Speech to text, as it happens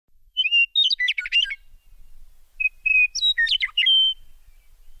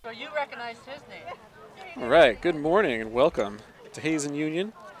you recognized his name. All right, good morning and welcome to Hazen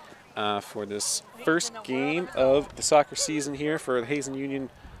Union for this first game of the soccer season here for the Hazen Union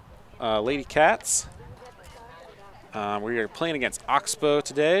Lady Cats. We are playing against Oxbow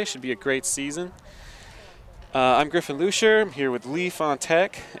today. Should be a great season. I'm Griffin Lucier. I'm here with Leaf on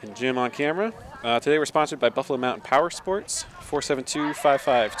tech and Jim on camera. Today we're sponsored by Buffalo Mountain Power Sports,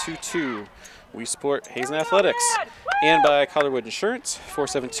 472-5522. We support Hazen Athletics. And by Collarwood Insurance,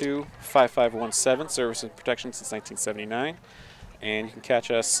 472-5517, service and protection since 1979. And you can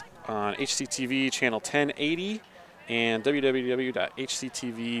catch us on HCTV channel 1080 and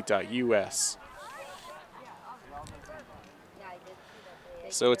www.hctv.us.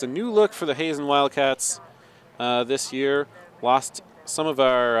 So it's a new look for the Hazen Wildcats this year. Lost some of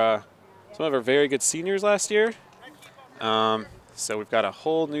our very good seniors last year. So we've got a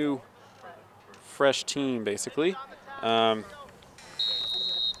whole new fresh team basically.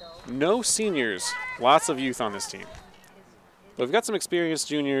 No seniors, lots of youth on this team. But we've got some experienced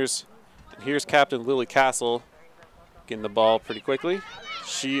juniors. And here's Captain Lily Castle getting the ball pretty quickly.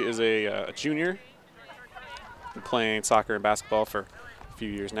 She is a junior. Been playing soccer and basketball for a few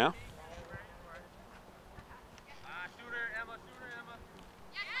years now.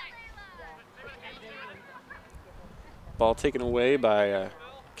 Ball taken away by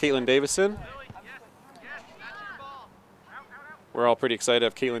Caitlin Davison. We're all pretty excited to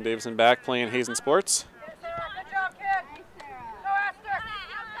have Caitlin Davison back playing Hazen sports.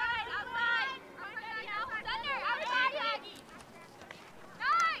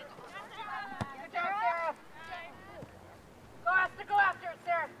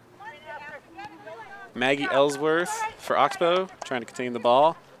 Maggie Ellsworth for Oxbow, trying to contain the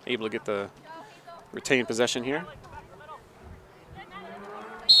ball, able to get the retained possession here.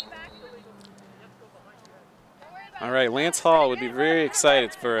 All right, Lance Hall would be very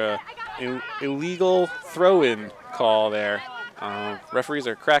excited for an illegal throw-in call there. Referees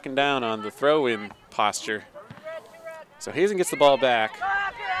are cracking down on the throw-in posture. So Hazen gets the ball back.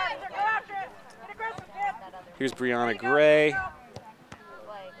 Here's Brianna Gray.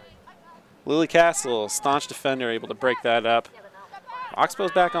 Lily Castle, staunch defender, able to break that up.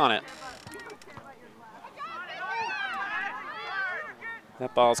 Oxbow's back on it.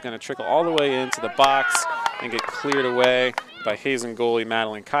 That ball's going to trickle all the way into the box and get cleared away by Hazen goalie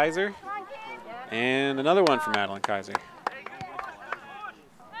Madeline Kaiser. And another one for Madeline Kaiser.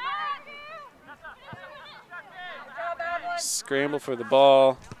 Scramble for the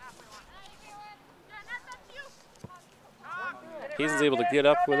ball. Hazen's able to get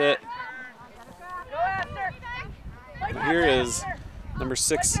up with it. And here is number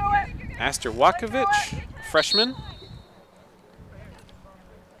 6, Aster Wakovich, freshman.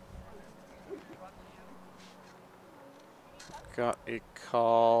 Got a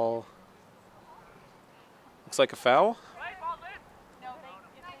call. Looks like a foul.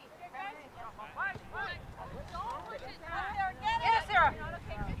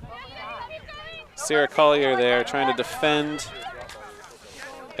 Sarah Collier there trying to defend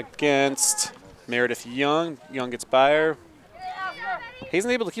against Meredith Young. Young gets by her. Hazen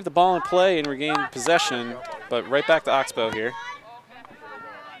able to keep the ball in play and regain possession, but right back to Oxbow here.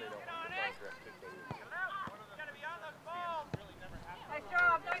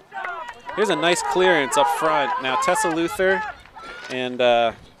 Here's a nice clearance up front. Now Tessa Luther and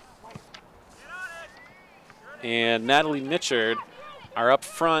Natalie Mitchard are up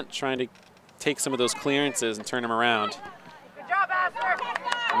front trying to take some of those clearances and turn them around.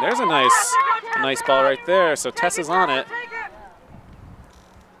 And there's a nice ball right there. So Tessa's on it.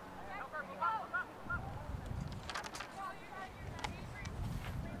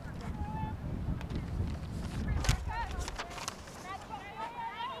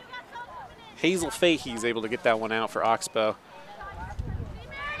 Hazel Fahey's able to get that one out for Oxbow.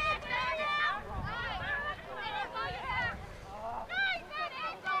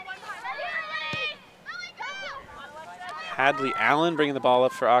 Hadley Allen bringing the ball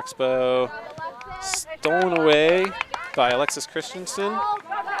up for Oxbow. Stolen away by Alexis Christensen.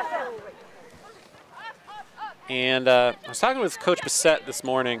 And I was talking with Coach Sept this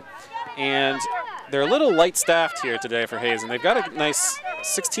morning, and they're a little light-staffed here today for Hazen. They've got a nice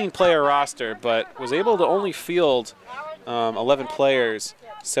 16-player roster, but was able to only field 11 players.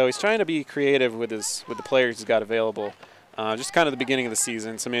 So he's trying to be creative with the players he's got available. Just kind of the beginning of the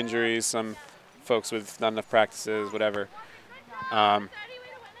season, some injuries, some folks with not enough practices, whatever.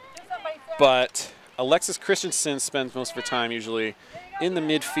 But Alexis Christensen spends most of her time usually in the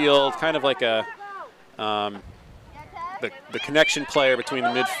midfield, kind of like a the connection player between the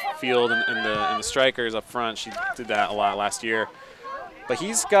midfield and the strikers up front. She did that a lot last year. But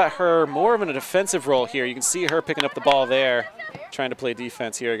he's got her more of in a defensive role here. You can see her picking up the ball there, trying to play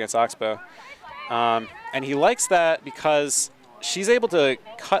defense here against Oxbow. And he likes that because she's able to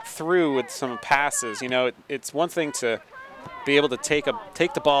cut through with some passes. You know, it's one thing to be able to take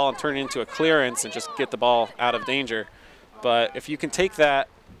the ball and turn it into a clearance and just get the ball out of danger. But if you can take that,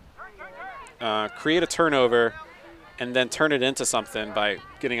 create a turnover, and then turn it into something by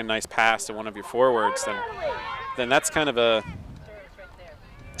getting a nice pass to one of your forwards, then that's kind of a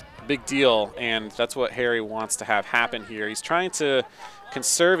big deal, and that's what Harry wants to have happen here. He's trying to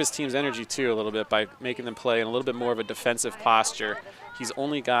conserve his team's energy too a little bit by making them play in a little bit more of a defensive posture. He's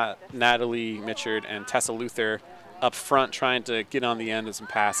only got Natalie Mitchard and Tessa Luther up front trying to get on the end of some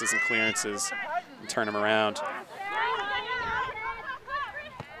passes and clearances and turn them around.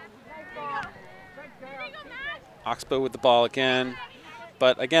 Oxbow with the ball again,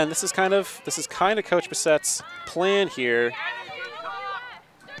 but again, this is kind of Coach Bissett's plan here.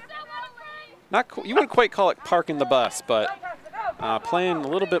 You wouldn't quite call it parking the bus, but playing a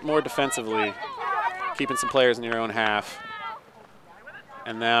little bit more defensively, keeping some players in your own half.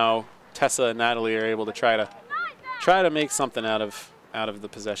 And now Tessa and Natalie are able to try to make something out of the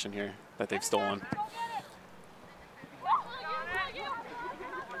possession here that they've stolen.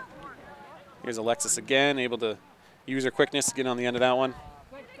 Here's Alexis again, able to use her quickness to get on the end of that one.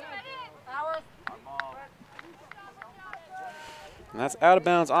 And that's out of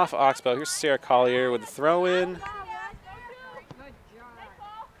bounds off of Oxbow. Here's Sarah Collier with the throw in.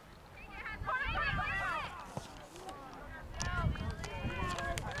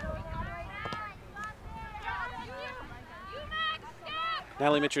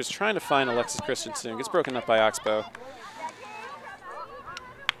 Natalie Mitchell is trying to find Alexis Christensen. Gets broken up by Oxbow.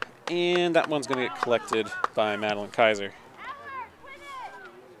 And that one's going to get collected by Madeline Kaiser.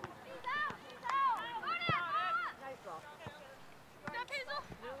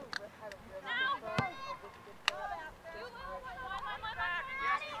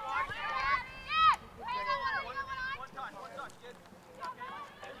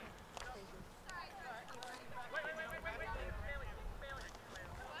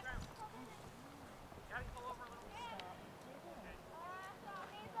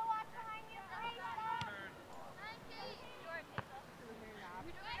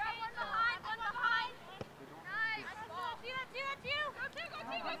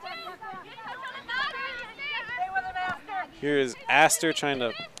 Here is Astor trying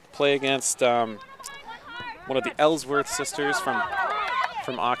to play against one of the Ellsworth sisters from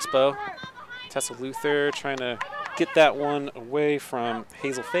Oxbow. Tessa Luther trying to get that one away from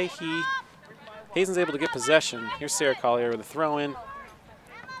Hazel Fahey. Hazen's able to get possession. Here's Sarah Collier with a throw-in.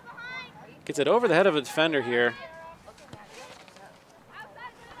 Gets it over the head of a defender here.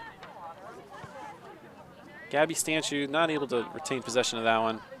 Gabby Stanchu not able to retain possession of that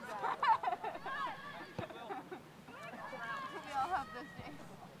one.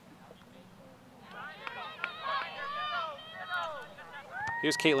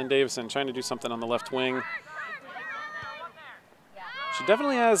 Here's Caitlin Davison trying to do something on the left wing. She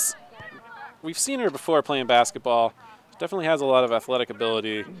definitely has, we've seen her before playing basketball. She definitely has a lot of athletic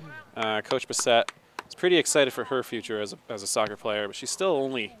ability. Coach Bissett is pretty excited for her future as a soccer player, but she's still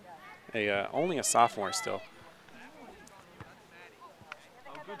only a sophomore still.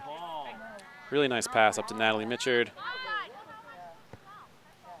 Really nice pass up to Natalie Mitchard.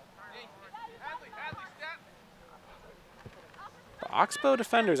 The Oxbow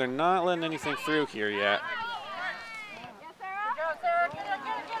defenders are not letting anything through here yet.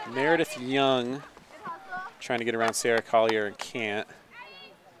 Meredith Young trying to get around Sarah Collier and can't.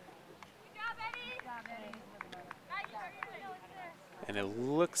 And it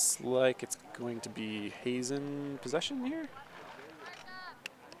looks like it's going to be Hazen possession here.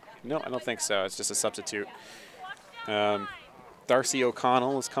 No, I don't think so. It's just a substitute. Darcy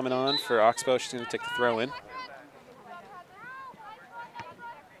O'Connell is coming on for Oxbow. She's going to take the throw in.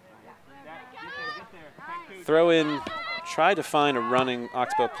 Throw in, tried to find a running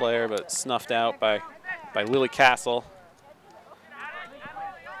Oxbow player, but snuffed out by Lily Castle.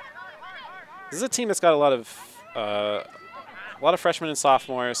 This is a team that's got a lot of freshmen and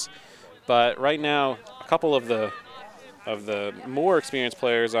sophomores, but right now a couple of the more experienced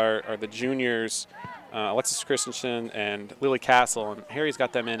players are the juniors, Alexis Christensen and Lily Castle, and Harry's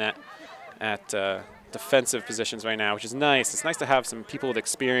got them in at defensive positions right now, which is nice. It's nice to have some people with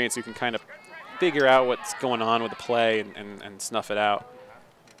experience who can kind of figure out what's going on with the play and snuff it out.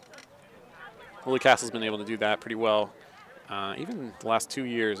 Lily Castle's been able to do that pretty well, even the last 2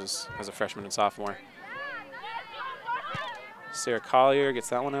 years as a freshman and sophomore. Sarah Collier gets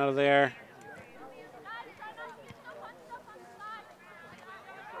that one out of there.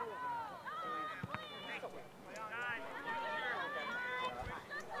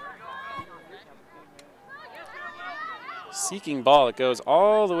 seeking ball. It goes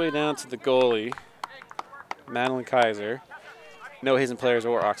all the way down to the goalie, Madeline Kaiser. No Hazen players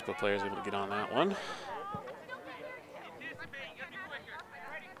or Oxbow players able to get on that one.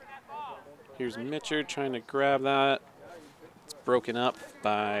 Here's Mitchard trying to grab that. It's broken up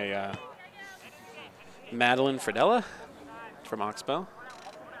by Madeline Fredella from Oxbow.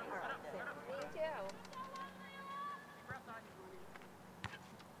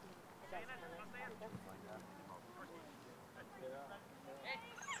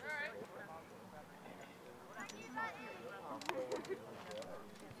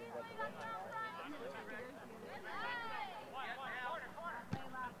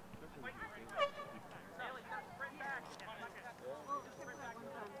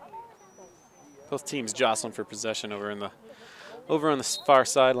 Both teams jostling for possession over on the far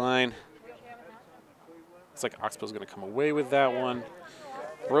sideline. Looks like Oxbow's going to come away with that one.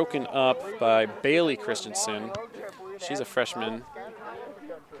 Broken up by Bailey Christensen. She's a freshman.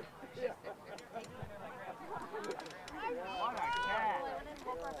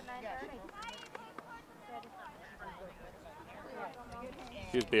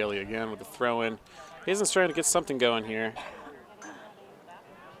 Here's Bailey again with the throw-in. Hazen's trying to get something going here.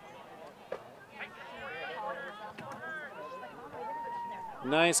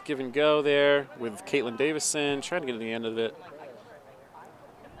 Nice give and go there with Caitlin Davison, trying to get to the end of it.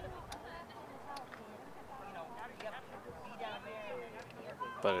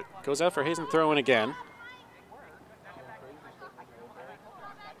 But it goes out for Hazen throw-in again.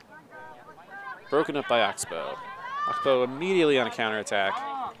 Broken up by Oxbow. Oxbow immediately on a counterattack.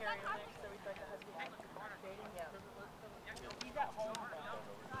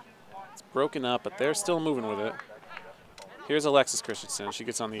 It's broken up, but they're still moving with it. Here's Alexis Christensen. She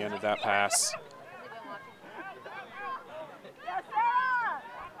gets on the end of that pass.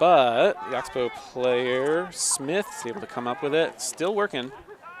 But the Oxbow player, Smith, is able to come up with it. Still working.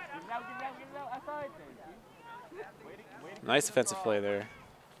 Nice defensive play there.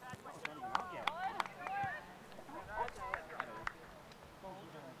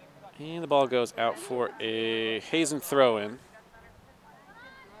 And the ball goes out for a Hazen throw-in.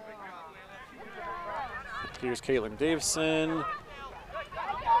 Here's Caitlin Davison.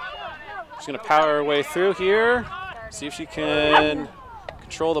 She's going to power her way through here. See if she can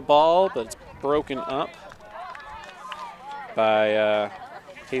control the ball, but it's broken up by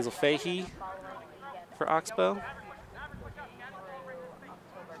Hazel Fahey for Oxbow.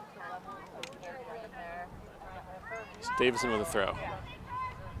 It's Davison with a throw.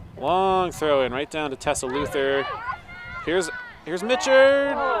 Long throw in right down to Tessa Luther. Here's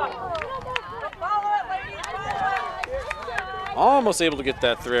Mitchard. Almost able to get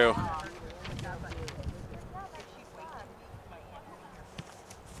that through.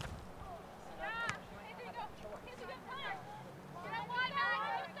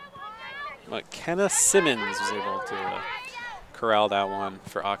 McKenna Simmons was able to corral that one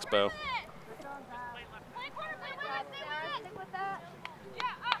for Oxbow.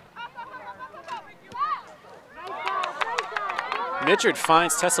 Mitchard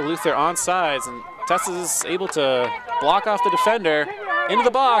finds Tessa Luther on sides, and Tessa's able to block off the defender into the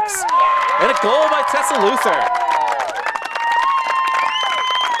box, and a goal by Tessa Luther.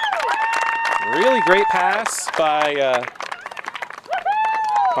 Really great pass by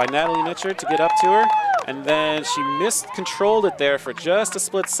Natalie Mitchard to get up to her, and then she miscontrolled it there for just a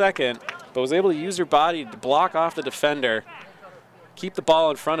split second, but was able to use her body to block off the defender, keep the ball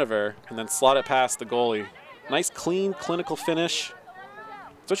in front of her, and then slot it past the goalie. Nice, clean, clinical finish.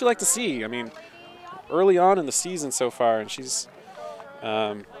 That's what you like to see. I mean, early on in the season so far, and she's,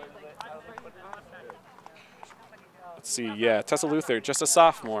 let's see, yeah, Tessa Luther, just a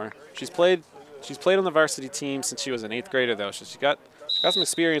sophomore. She's played on the varsity team since she was an 8th grader, though, so she got some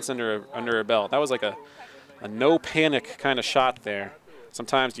experience under her belt. That was like a no panic kind of shot there.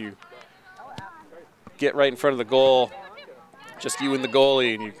 Sometimes you get right in front of the goal, just you and the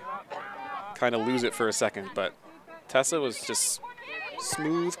goalie, and you kind of lose it for a second. But Tessa was just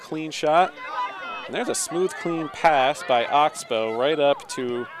smooth, clean shot. And there's a smooth, clean pass by Oxbow right up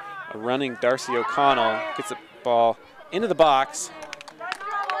to a running Darcy O'Connell. Gets the ball into the box.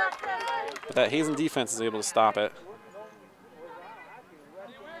 But that Hazen defense is able to stop it.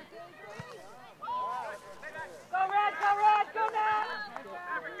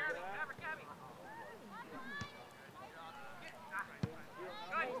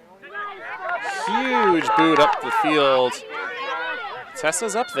 Huge boot up the field.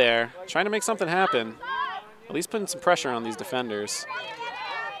 Tessa's up there, trying to make something happen. At least putting some pressure on these defenders.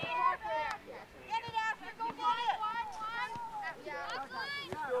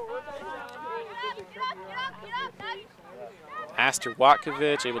 Aster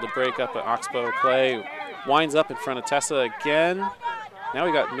Watkovich able to break up an Oxbow play. Winds up in front of Tessa again. Now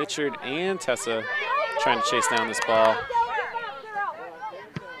we got Mitchard and Tessa trying to chase down this ball.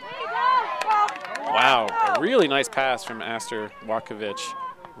 Wow, a really nice pass from Aster Watkovich,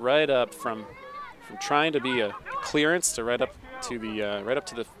 right up from trying to be a clearance to right up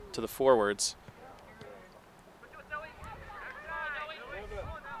to the forwards.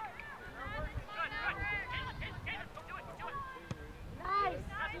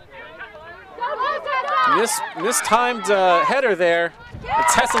 Mistimed header there. And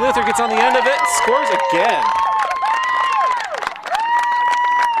Tessa Luther gets on the end of it and scores again.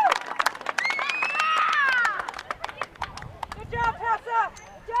 Good job, Tessa.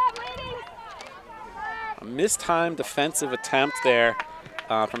 Good job, ladies. A mistimed defensive attempt there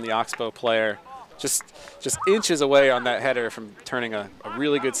from the Oxbow player. Just inches away on that header from turning a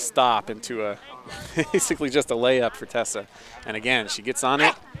really good stop into a basically just a layup for Tessa. And again, she gets on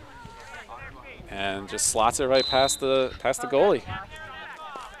it and just slots it right past the goalie.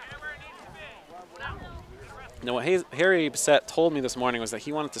 Now, what Harry Sept told me this morning was that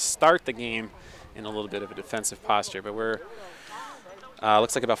he wanted to start the game in a little bit of a defensive posture, but we're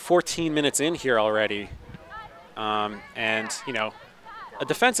looks like about 14 minutes in here already, and you know, a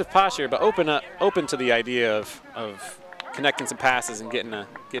defensive posture, but open to the idea of connecting some passes and getting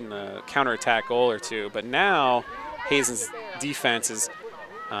a counterattack goal or two. But now Hazen's defense is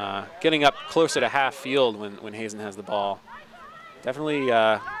getting up closer to half field when Hazen has the ball. Definitely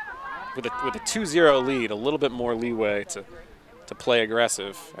with a 2-0 lead, a little bit more leeway to play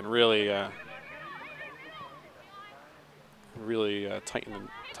aggressive and really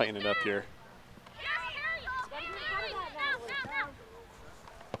tighten it up here.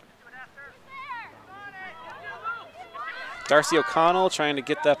 Darcy O'Connell trying to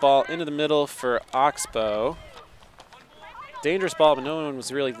get that ball into the middle for Oxbow. Dangerous ball, but no one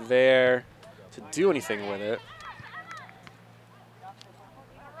was really there to do anything with it.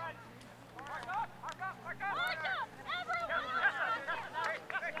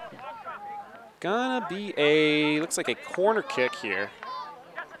 Gonna be looks like a corner kick here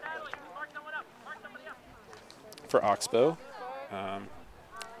for Oxbow.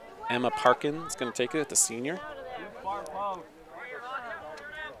 Emma Parkin is gonna take it, the senior.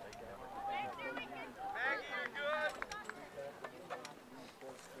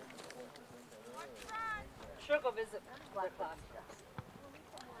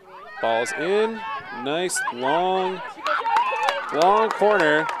 Ball's in, nice long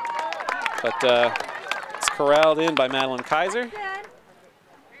corner, but it's corralled in by Madeline Kaiser.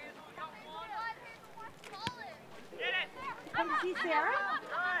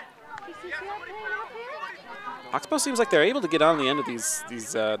 Oxbow seems like they're able to get on the end of these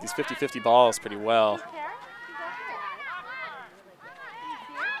 50-50 balls pretty well.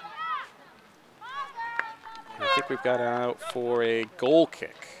 I think we've got out for a goal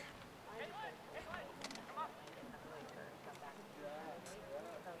kick.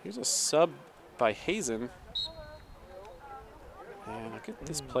 Here's a sub by Hazen. And I'll get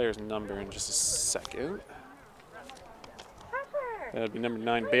this player's number in just a second. That would be number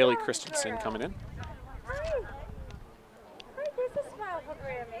 9, Bailey Christensen, coming in.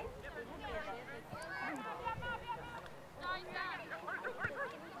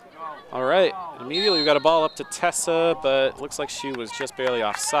 All right, immediately we got a ball up to Tessa, but looks like she was just barely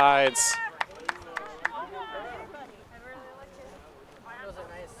offsides.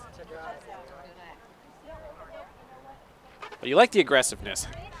 But you like the aggressiveness.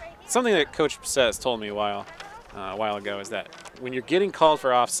 Something that Coach Says told me a while ago is that when you're getting called for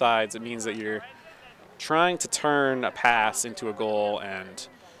offsides, it means that you're trying to turn a pass into a goal, and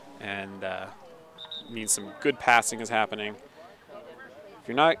means some good passing is happening. If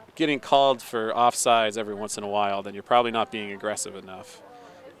you're not getting called for offsides every once in a while, then you're probably not being aggressive enough.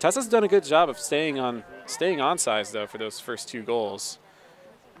 Tessa's done a good job of staying onside though for those first 2 goals.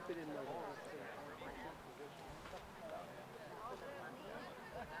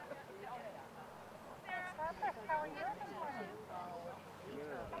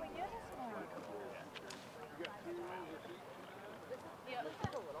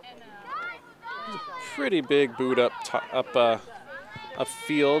 Pretty big boot up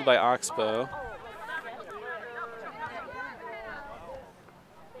field by Oxbow.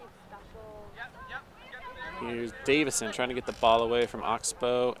 Here's Davison trying to get the ball away from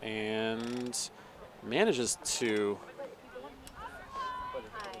Oxbow and manages to.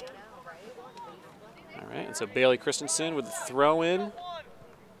 All right, and so Bailey Christensen with the throw in.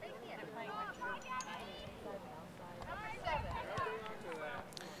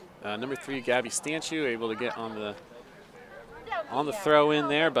 Number 3, Gabby Stanchu, able to get on the on the throw in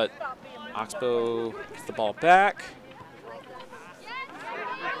there, but Oxbow gets the ball back.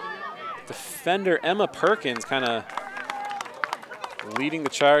 Defender Emma Perkins kind of leading the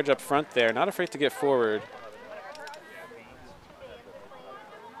charge up front there, not afraid to get forward.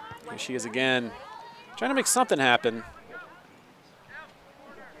 Here she is again, trying to make something happen.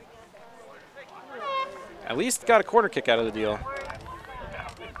 At least got a corner kick out of the deal.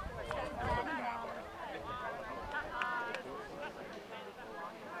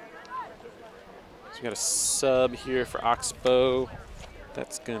 So we got a sub here for Oxbow.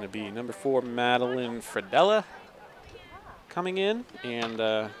 That's going to be number 4, Madeline Fredella coming in. And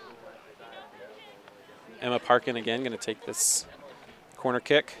Emma Parkin again going to take this corner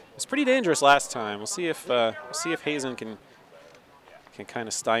kick. It was pretty dangerous last time. We'll see if Hazen can kind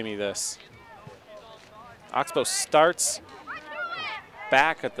of stymie this. Oxbow starts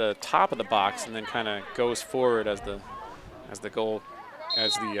back at the top of the box and then kind of goes forward as the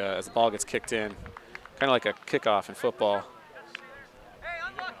ball gets kicked in, kind of like a kickoff in football.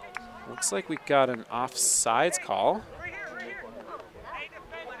 Looks like we got an offsides call.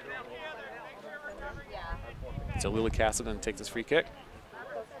 So Lily Castle going to take this free kick.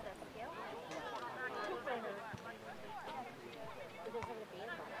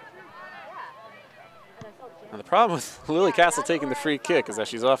 Now the problem with Lily Castle taking the free kick is that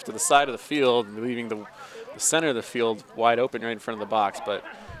she's off to the side of the field, leaving the center of the field wide open right in front of the box. But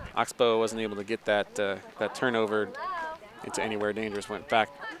Oxbow wasn't able to get that turnover into anywhere dangerous. Went back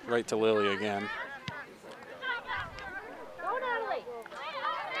right to Lily again.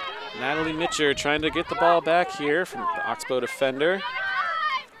 Natalie Mitcher trying to get the ball back here from the Oxbow defender.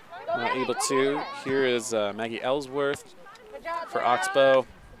 Not able to. Here is Maggie Ellsworth for Oxbow.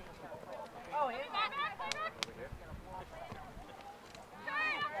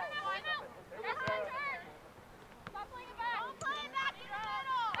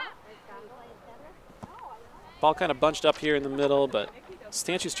 Ball kind of bunched up here in the middle, but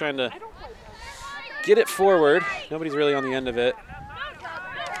Stanchu's trying to get it forward. Nobody's really on the end of it.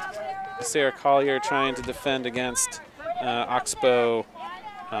 Sarah Collier trying to defend against Oxbow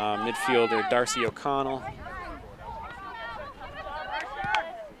midfielder Darcy O'Connell.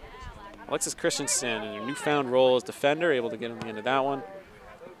 Alexis Christensen in her newfound role as defender, able to get on the end of that one.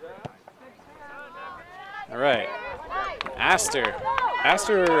 All right, Aster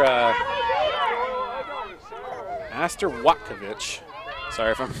Watkovich.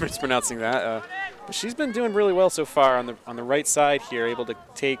 Sorry if I'm mispronouncing that. But she's been doing really well so far on the right side here, able to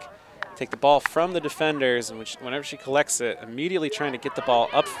take the ball from the defenders, and whenever she collects it, immediately trying to get the ball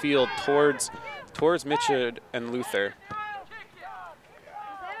upfield towards Mitchell and Luther.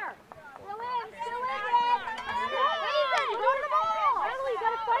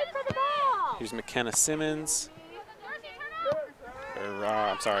 Here's McKenna Simmons. Or,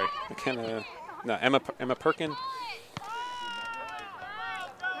 I'm sorry, Emma Perkin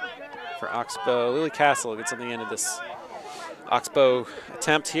for Oxbow. Lily Castle gets on the end of this Oxbow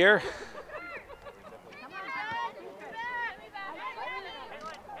attempt here.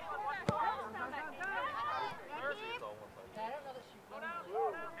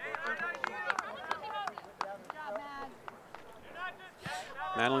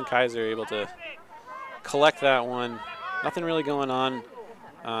 Madeline Kaiser able to collect that one. Nothing really going on.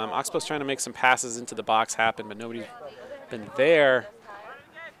 Oxbow's trying to make some passes into the box happen, but nobody's been there.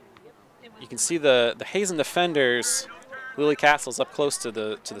 You can see the Hazen defenders. Lily Castle's up close to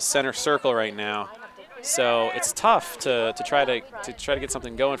the center circle right now, so it's tough to try to get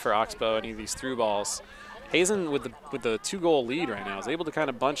something going for Oxbow. Any of these through balls. Hazen with the 2-goal lead right now is able to kind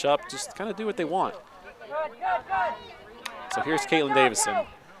of bunch up, just kind of do what they want. So here's Caitlin Davison.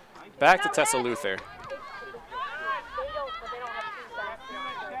 Back to Tessa Luther.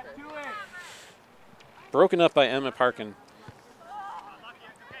 Broken up by Emma Parkin.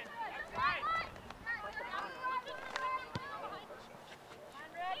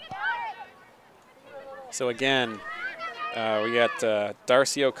 So again, we got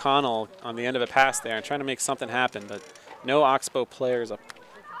Darcy O'Connell on the end of a pass there and trying to make something happen, but no Oxbow players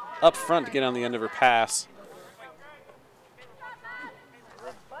up front to get on the end of her pass.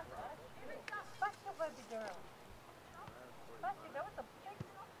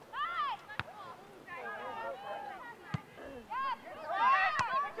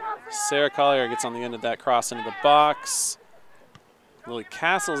 Sarah Collier gets on the end of that cross into the box. Lily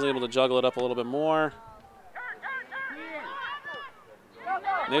Castle is able to juggle it up a little bit more.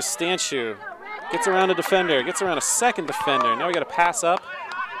 And there's Stanchu. Gets around a defender, gets around a second defender. Now we got to pass up.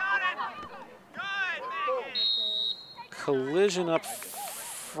 Collision up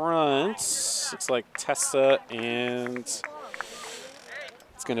front. Looks like Tessa and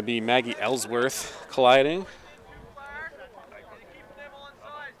It's going to be Maggie Ellsworth colliding.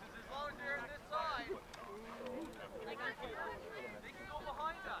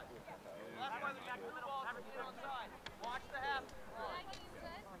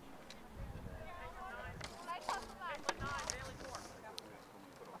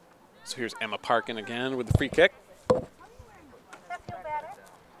 So here's Emma Parkin again with the free kick.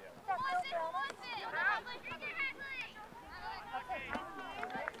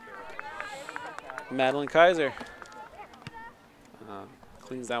 Madeline Kaiser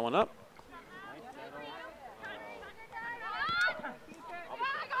cleans that one up.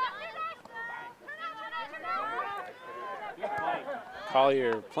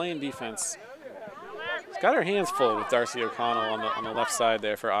 Collier playing defense. She's got her hands full with Darcy O'Connell on the left side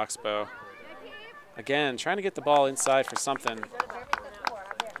there for Oxbow. Again, trying to get the ball inside for something.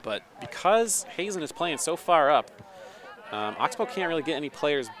 But because Hazen is playing so far up, Oxbow can't really get any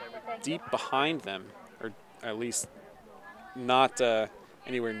players deep behind them, or at least not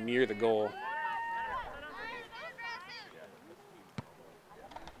anywhere near the goal.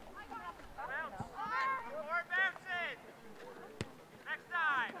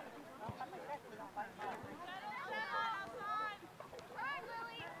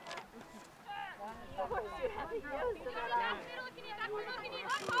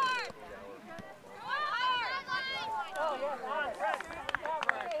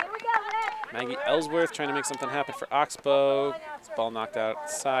 Maggie Ellsworth trying to make something happen for Oxbow. This ball knocked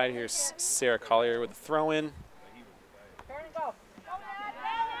outside. Here's Sarah Collier with a throw-in.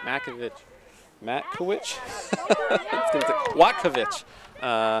 Matkovich? Watkovich.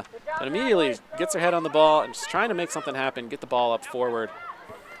 But immediately gets her head on the ball and just trying to make something happen, get the ball up forward.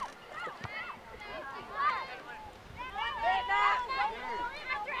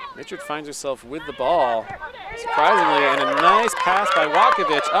 Mitchard finds herself with the ball, surprisingly, and a nice pass by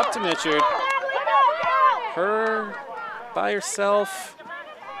Watkovich up to Mitchard. Her by herself,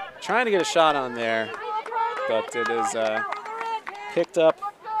 trying to get a shot on there, but it is picked up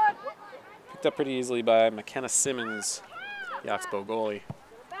pretty easily by McKenna Simmons, the Oxbow goalie.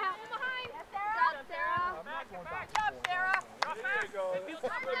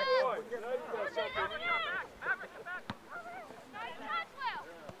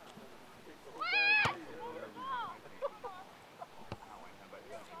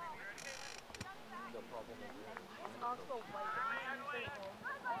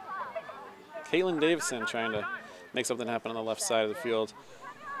 Caitlin Davison trying to make something happen on the left side of the field.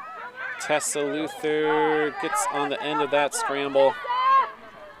 Tessa Luther gets on the end of that scramble.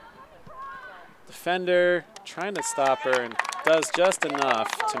 Defender trying to stop her and does just enough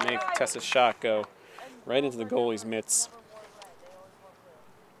to make Tessa's shot go right into the goalie's mitts.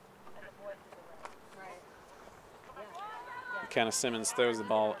 McKenna Simmons throws the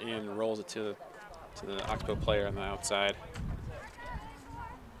ball in, rolls it to the Oxbow player on the outside.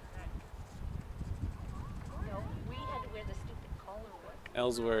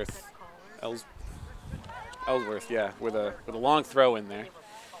 Ellsworth, yeah, with a long throw in there.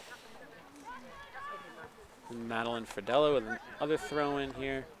 And Madeline Fredella with another throw in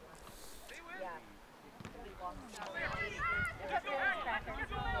here.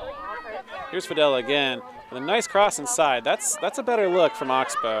 Here's Fredella again with a nice cross inside. That's a better look from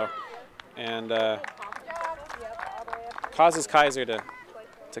Oxbow, and causes Kaiser to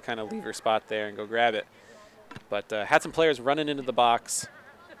kind of leave her spot there and go grab it. But had some players running into the box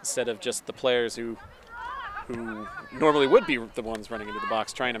instead of just the players who normally would be the ones running into the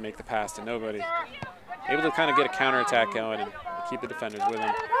box trying to make the pass to nobody. Able to kind of get a counterattack going and keep the defenders with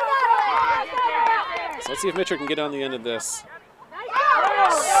him. So let's see if Mitchell can get on the end of this.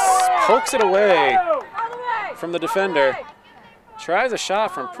 Pokes it away from the defender. Tries a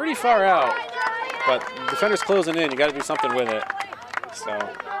shot from pretty far out, but the defender's closing in. You got to do something with it. So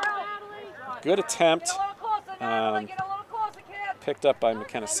good attempt. Picked up by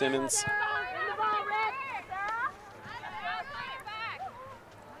McKenna Simmons.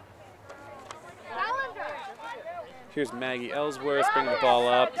 Here's Maggie Ellsworth bringing the ball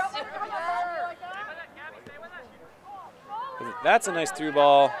up. That's a nice through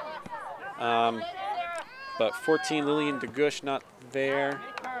ball. But 14, Lillian DeGush not there.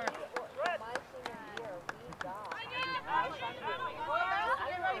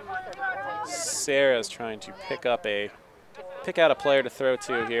 Sarah's trying to pick out a player to throw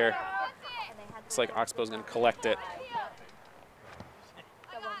to here. Looks like Oxbow's going to collect it.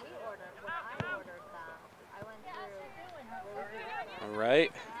 All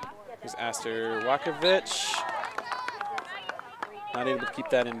right. Here's Aster Wakovich. Not able to keep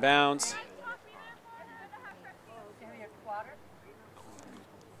that in bounds.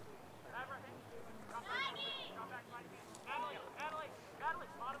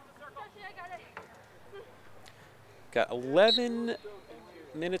 Got 11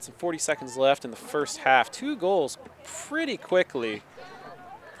 minutes and 40 seconds left in the first half. 2 goals pretty quickly,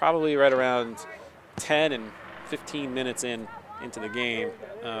 probably right around 10 and 15 minutes into the game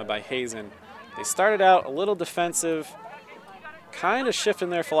by Hazen. They started out a little defensive, kind of shifting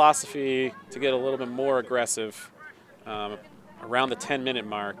their philosophy to get a little bit more aggressive around the 10-minute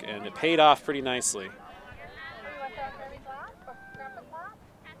mark, and it paid off pretty nicely.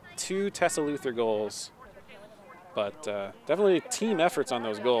 2 Tessa Luther goals, but definitely team efforts on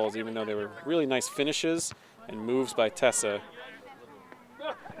those goals, even though they were really nice finishes and moves by Tessa.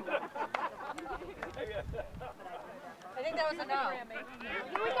 I think that was a no.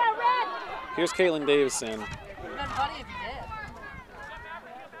 Here's Caitlin Davison. It would have been funny if you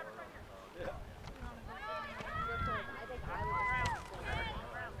did.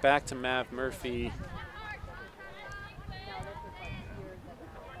 Back to Mav Murphy.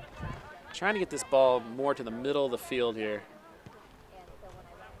 Trying to get this ball more to the middle of the field here.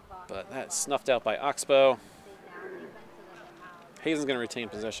 But that's snuffed out by Oxbow. Hazen's going to retain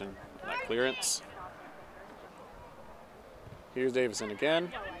possession. That clearance. Here's Davison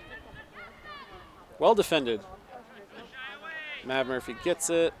again. Well defended. Mav Murphy gets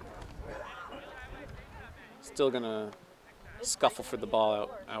it. Still going to scuffle for the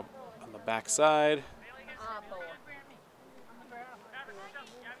ball out on the backside.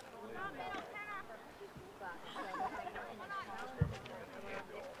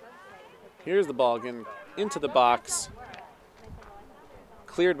 Here's the ball again into the box.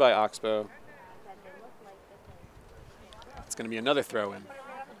 Cleared by Oxbow. It's going to be another throw-in.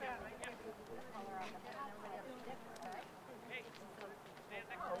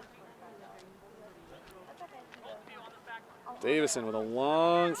 Davison with a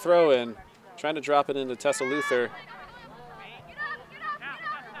long throw-in, trying to drop it into Tessa Luther.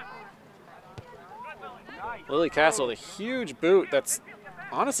 Lily Castle, a huge boot that's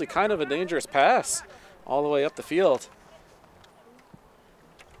honestly kind of a dangerous pass all the way up the field.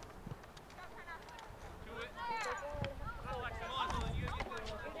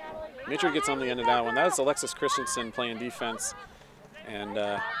 Mitchell gets on the end of that one. That was Alexis Christensen playing defense, and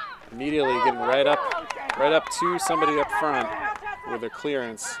immediately getting right up to somebody up front with their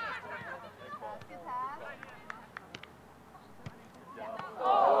clearance.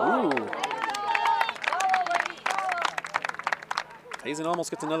 Ooh. Hazen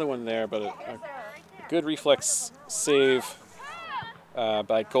almost gets another one there, but a good reflex save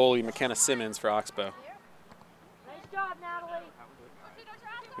by goalie McKenna Simmons for Oxbow. Nice job, Natalie.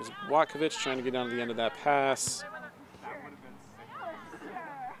 Here's Watkovich trying to get down to the end of that pass.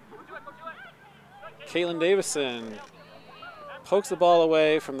 Caitlin Davison pokes the ball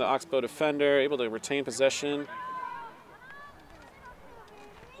away from the Oxbow defender, able to retain possession.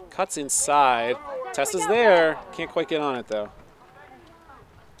 Cuts inside. Tessa's there. Can't quite get on it, though.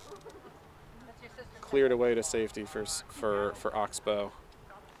 Cleared away to safety for Oxbow.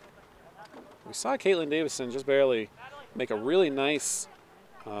 We saw Caitlin Davison just barely make a really nice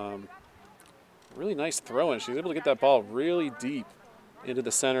throw-in. She was able to get that ball really deep into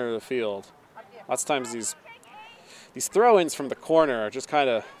the center of the field. Lots of times these throw-ins from the corner are just kind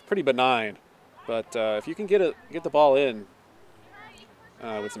of pretty benign, but if you can get the ball in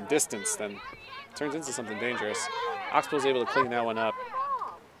with some distance, then it turns into something dangerous. Oxbow's able to clean that one up.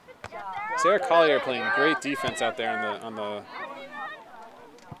 Sarah Collier playing great defense out there on the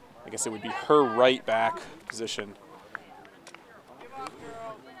I guess it would be her right back position.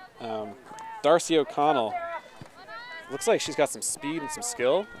 Darcy O'Connell looks like she's got some speed and some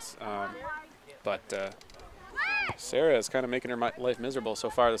skill, but Sarah is kind of making her life miserable so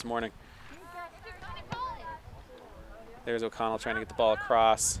far this morning. There's O'Connell trying to get the ball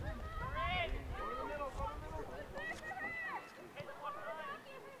across.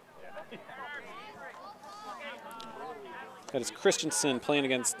 That is Christensen playing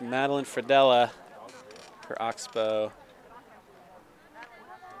against Madeline Fredella for Oxbow.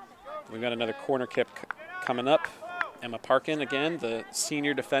 We've got another corner kick coming up. Emma Parkin again, the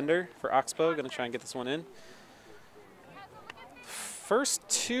senior defender for Oxbow, going to try and get this one in. First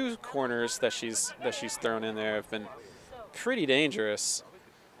 2 corners that she's thrown in there have been pretty dangerous.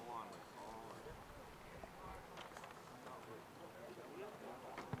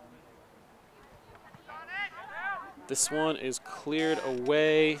 This one is cleared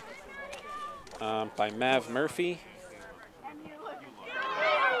away by Mav Murphy.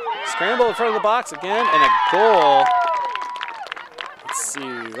 Scramble in front of the box again, and a goal. Let's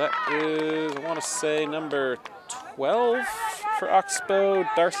see, that is, I want to say, number 12 for Oxbow,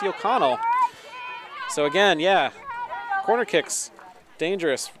 Darcy O'Connell. So again, yeah, corner kicks,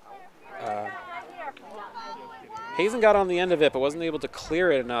 dangerous Hazen got on the end of it, but wasn't able to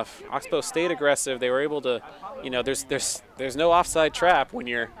clear it enough. Oxbow stayed aggressive. They were able to, you know, there's no offside trap when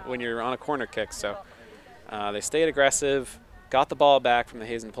you're on a corner kick. So they stayed aggressive, got the ball back from the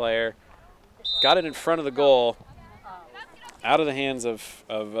Hazen player, got it in front of the goal, out of the hands of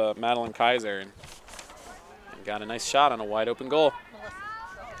Madeline Kaiser, and got a nice shot on a wide open goal.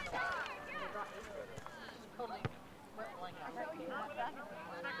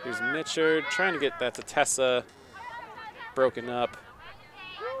 Here's Mitchard trying to get that to Tessa. Broken up.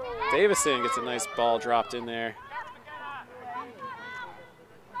 Davison gets a nice ball dropped in there.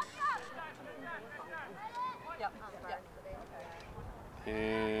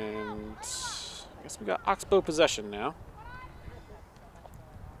 And I guess we got Oxbow possession now.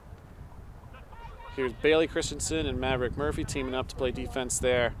 Here's Bailey Christensen and Maverick Murphy teaming up to play defense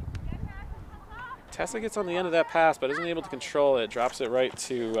there. Tessa gets on the end of that pass, but isn't able to control it. Drops it right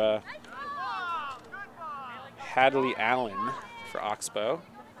to Hadley Allen for Oxbow.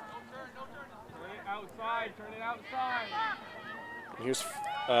 Turn it outside. And here's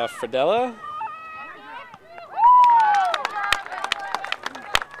Fredella.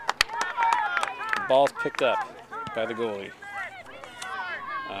 The ball's picked up by the goalie,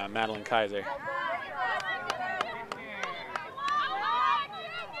 Madeline Kaiser.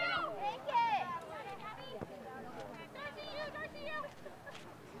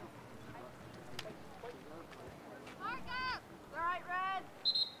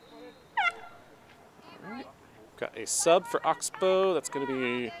 Got a sub for Oxbow. That's going to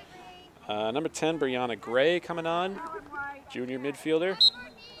be number 10, Brianna Gray, coming on, junior midfielder.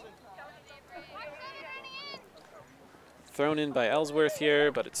 Thrown in by Ellsworth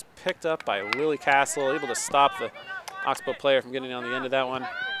here, but it's picked up by Lily Castle, able to stop the Oxbow player from getting on the end of that one.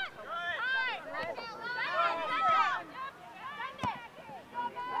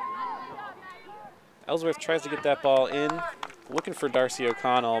 Ellsworth tries to get that ball in, looking for Darcy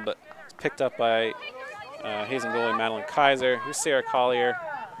O'Connell, but it's picked up by Hazen goalie Madeline Kaiser. Here's Sarah Collier.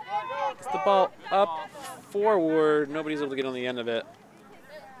 Gets the ball up forward. Nobody's able to get on the end of it.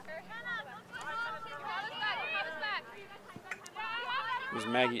 Here's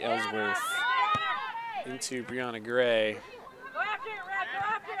Maggie Ellsworth into Brianna Gray.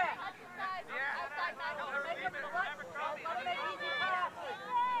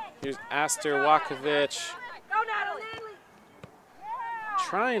 Here's Aster Wakovich.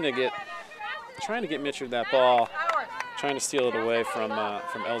 Trying to get Mitchard that ball, trying to steal it away from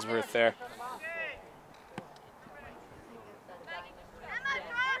Ellsworth there.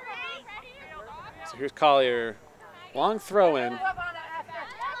 So here's Collier, long throw in.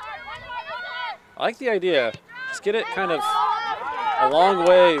 I like the idea. Just get it kind of a long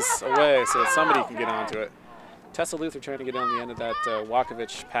ways away so that somebody can get onto it. Tessa Luther trying to get on the end of that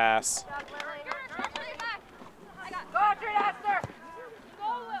Wakovich pass.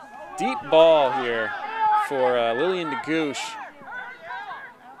 Deep ball here for Lillian DeGoosh.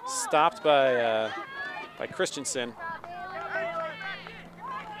 Stopped by Christensen.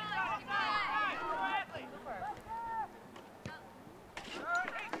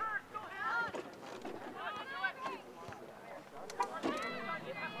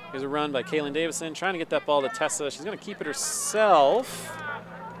 Here's a run by Kaylin Davison, trying to get that ball to Tessa. She's going to keep it herself.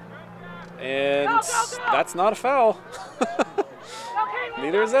 And that's not a foul.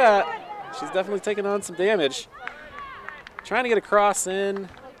 Neither is that. She's definitely taking on some damage. Trying to get a cross in.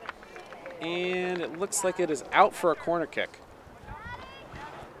 And it looks like it is out for a corner kick.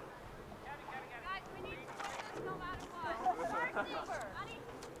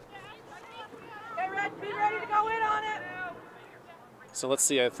 Be ready to go in on it. So let's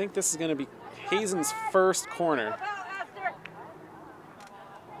see, I think this is going to be Hazen's first corner.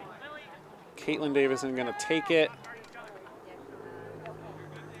 Caitlin Davison going to take it.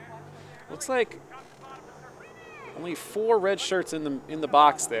 Looks like only 4 red shirts in the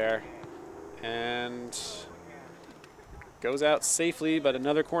box there, and goes out safely, but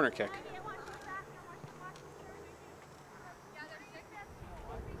another corner kick.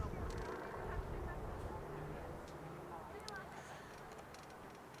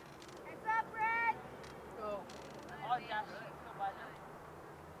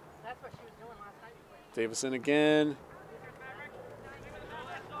 Davison again.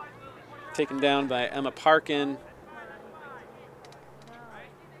 Taken down by Emma Parkin.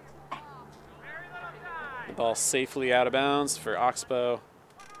 The ball safely out of bounds for Oxbow.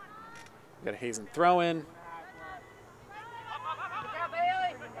 Got a Hazen throw in.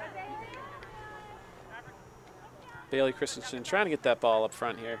 Bailey Christensen trying to get that ball up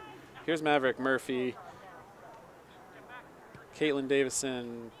front here. Here's Maverick Murphy. Caitlin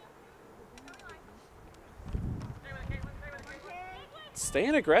Davison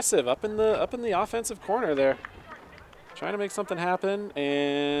staying aggressive up in the offensive corner there, trying to make something happen,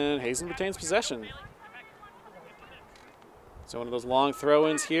 and Hazen retains possession. So one of those long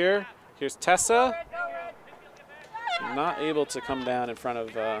throw-ins here. Here's Tessa, not able to come down in front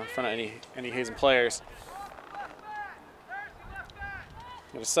of any Hazen players.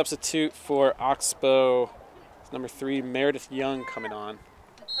 Got a substitute for Oxbow. It's number 3, Meredith Young, coming on.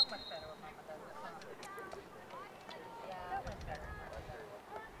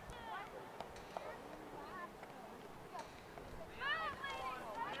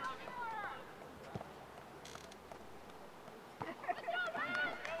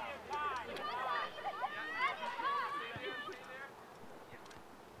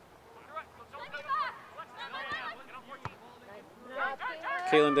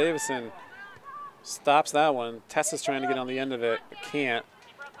 Caitlin Davison stops that one. Tessa's trying to get on the end of it, but can't.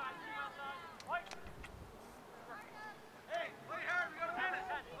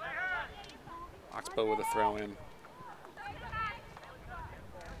 Oxbow with a throw in.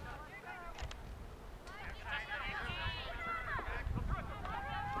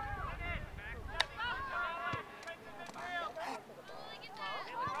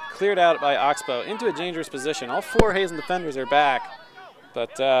 Cleared out by Oxbow into a dangerous position. All 4 Hazen defenders are back.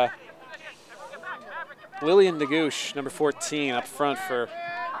 But Lillian Nagoosh, number 14, up front for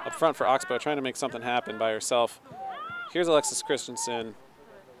Oxbow, trying to make something happen by herself. Here's Alexis Christensen.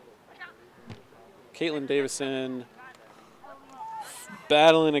 Caitlin Davison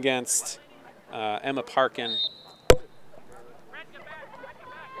battling against Emma Parkin.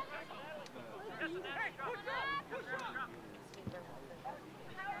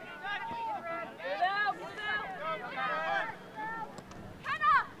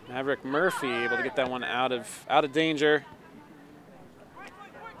 Maverick Murphy able to get that one out of danger.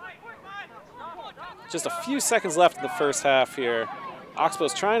 Just a few seconds left in the first half here.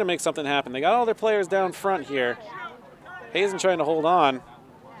 Oxbow's trying to make something happen. They got all their players down front here. Hazen trying to hold on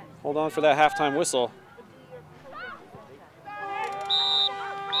for that halftime whistle.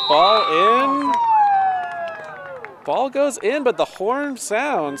 Ball in. Ball goes in, but the horn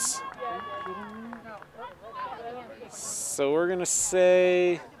sounds. So we're gonna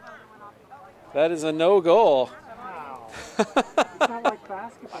say that is a no goal. It's not like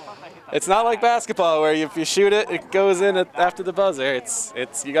basketball. It's not like basketball where if you shoot it, it goes in after the buzzer. It's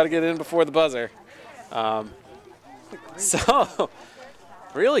you got to get in before the buzzer. So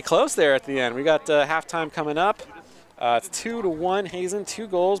really close there at the end. We got halftime coming up. It's 2-1 Hazen. 2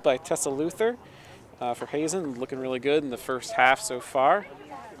 goals by Tessa Luther for Hazen. Looking really good in the first half so far.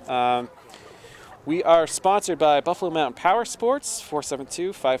 We are sponsored by Buffalo Mountain Power Sports,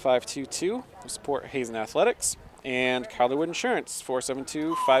 472-5522. We support Hazen Athletics. And Calderwood Insurance,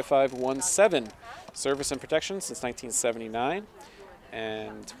 472-5517. Service and protection since 1979.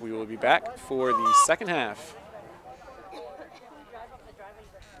 And we will be back for the second half.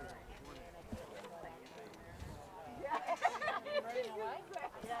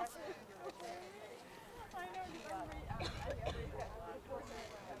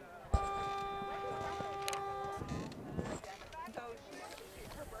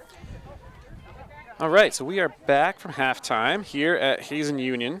 All right, so we are back from halftime here at Hazen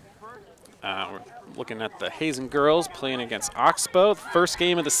Union. We're looking at the Hazen girls playing against Oxbow, the first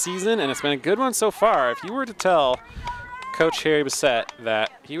game of the season, and it's been a good one so far. If you were to tell Coach Harry Bissett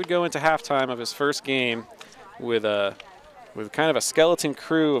that he would go into halftime of his first game with kind of a skeleton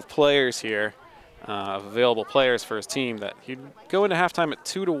crew of players here, of available players for his team, that he'd go into halftime at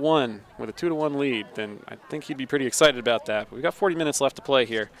 2-1 with a 2-1 lead, then I think he'd be pretty excited about that. But we've got 40 minutes left to play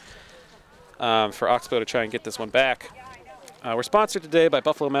here. For Oxbow to try and get this one back. We're sponsored today by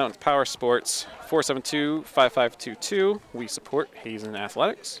Buffalo Mountain Power Sports, 472-5522. We support Hazen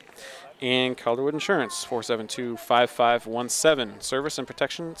Athletics. And Calderwood Insurance, 472-5517. Service and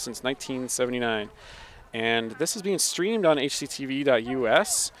protection since 1979. And this is being streamed on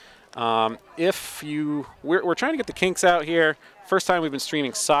hctv.us. We're trying to get the kinks out here. First time we've been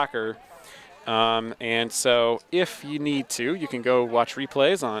streaming soccer. And so if you need to, you can go watch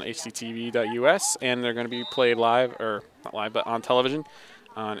replays on hctv.us, and they're going to be played live, or not live, but on television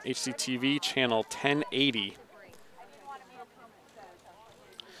on HCTV channel 1080.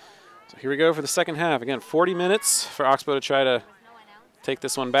 So here we go for the second half. Again, 40 minutes for Oxbow to try to take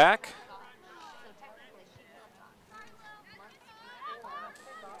this one back.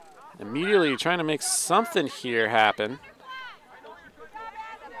 Immediately trying to make something here happen.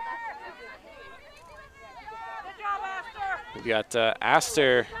 We've got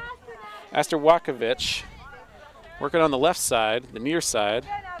Aster Wakovich working on the left side, the near side.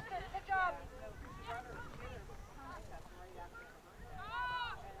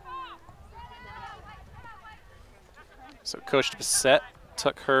 So Coach Sept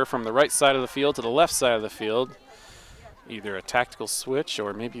took her from the right side of the field to the left side of the field. Either a tactical switch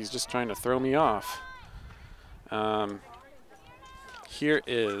or maybe he's just trying to throw me off. Here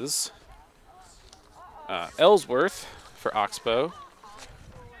is Ellsworth for Oxbow.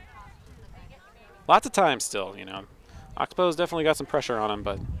 Lots of time still, you know. Oxbow's definitely got some pressure on him,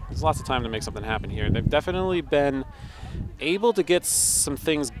 but there's lots of time to make something happen here. They've definitely been able to get some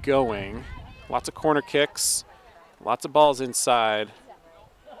things going. Lots of corner kicks, lots of balls inside,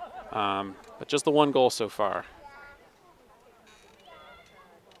 but just the one goal so far.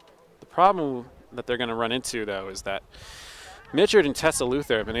 The problem that they're going to run into, though, is that Mitchard and Tessa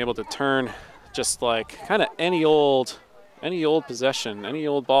Luther have been able to turn just like kind of any old possession, any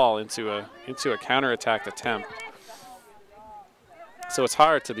old ball into a counterattack attempt. So it's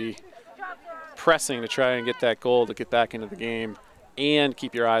hard to be pressing to try and get that goal to get back into the game and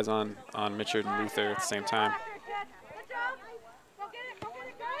keep your eyes on Mitchard and Luther at the same time.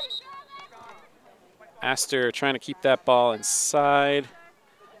 Astor trying to keep that ball inside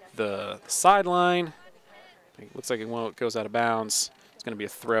the sideline. It looks like it goes out of bounds. It's going to be a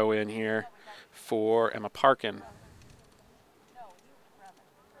throw in here for Emma Parkin.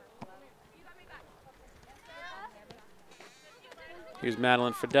 Here's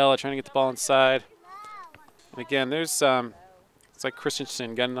Madeline Fidella trying to get the ball inside. And again, there's it's like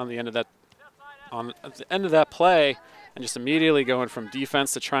Christensen getting on the end of that play and just immediately going from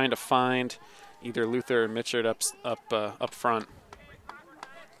defense to trying to find either Luther or Mitchard up front.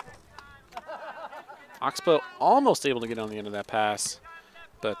 Oxbow almost able to get on the end of that pass,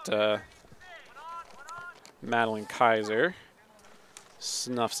 but Madeline Kaiser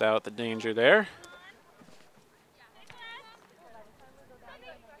snuffs out the danger there.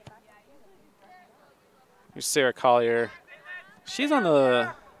 Here's Sarah Collier. She's on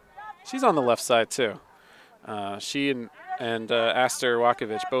the left side too. She and Astor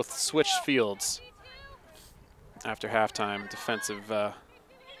Wakovich both switched fields after halftime. Defensive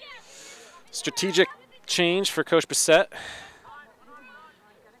strategic change for Coach Bissett.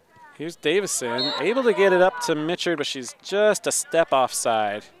 Here's Davison, able to get it up to Mitchard, but she's just a step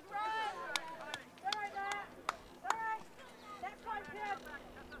offside.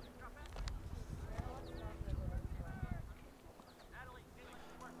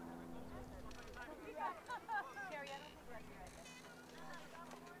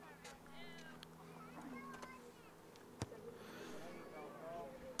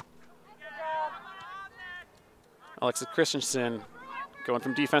 Alexis Christensen going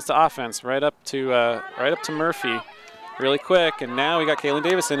from defense to offense, right up to Murphy, really quick, and now we got Kaylin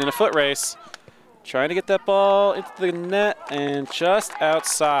Davison in a foot race, trying to get that ball into the net and just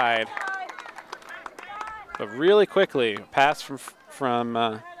outside. But really quickly, a pass from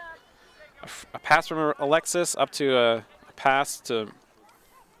Alexis up to a pass to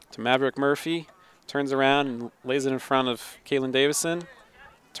Maverick Murphy, turns around and lays it in front of Kaylin Davison,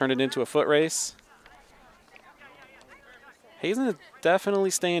 turned it into a foot race. Hazen is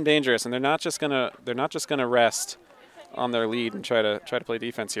definitely staying dangerous, and they're not just gonna rest on their lead and try to play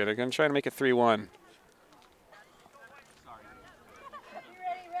defense here. They're gonna try to make it 3-1.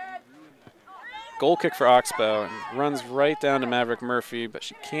 Goal kick for Oxbow, and runs right down to Maverick Murphy, but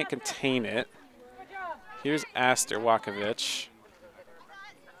she can't contain it. Here's Astor Wakovich.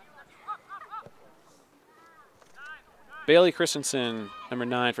 Bailey Christensen, number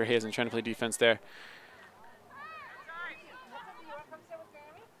 9 for Hazen, trying to play defense there.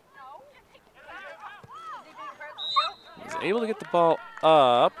 Able to get the ball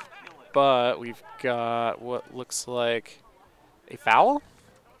up, but we've got what looks like a foul.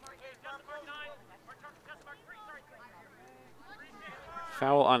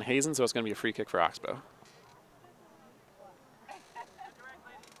 Foul on Hazen, so it's going to be a free kick for Oxbow.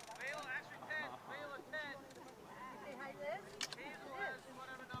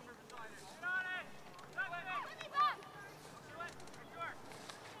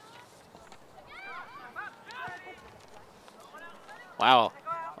 Wow,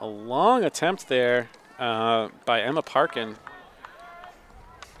 a long attempt there by Emma Parkin.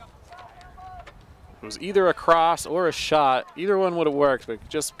 It was either a cross or a shot. Either one would have worked, but it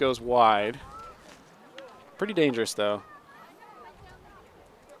just goes wide. Pretty dangerous, though.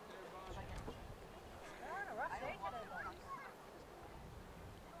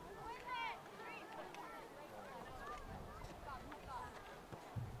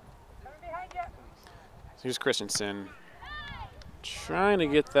 Here's Christensen. Trying to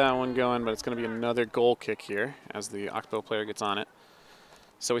get that one going, but it's going to be another goal kick here as the Oxbow player gets on it.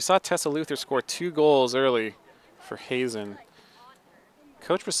 So we saw Tessa Luther score 2 goals early for Hazen.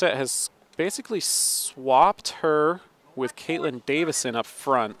 Coach Brissett has basically swapped her with Caitlin Davison up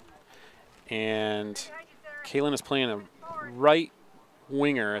front. And Caitlin is playing a right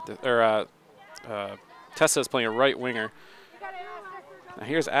winger at the, Tessa is playing a right winger. Now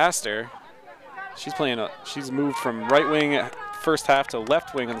here's Aster. She's moved from right wing first half to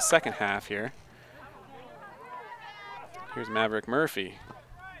left wing in the second half here. Here's Maverick Murphy.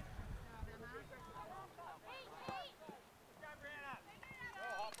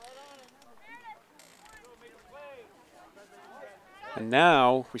 And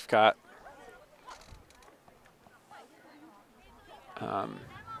now we've got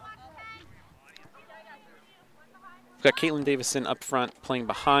Caitlin Davison up front playing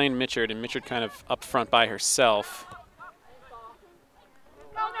behind Mitchard, and Mitchard kind of up front by herself.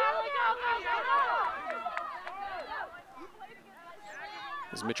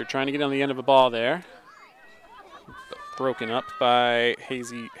 Is Mitchard trying to get on the end of a ball there. Broken up by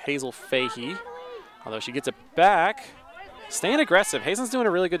Hazel Fahey, although she gets it back. Staying aggressive. Hazen's doing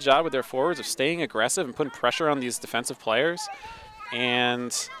a really good job with their forwards of staying aggressive and putting pressure on these defensive players.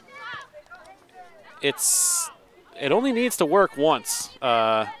 And it only needs to work once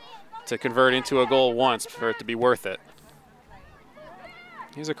to convert into a goal once for it to be worth it.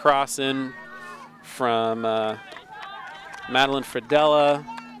 Here's a cross in from Madeline Fridella.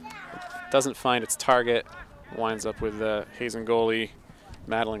 Doesn't find its target. Winds up with the Hazen goalie,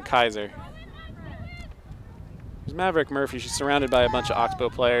 Madeline Kaiser. There's Maverick Murphy. She's surrounded by a bunch of Oxbow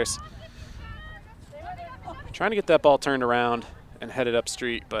players. Trying to get that ball turned around and headed up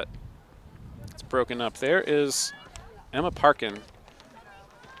street, but it's broken up. There is Emma Parkin.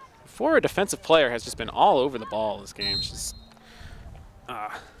 For a defensive player, has just been all over the ball this game. She's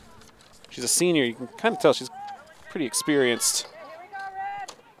a senior. You can kind of tell she's pretty experienced.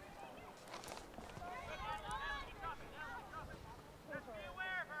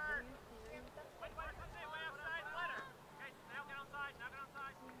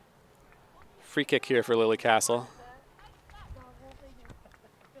 Free kick here for Lily Castle.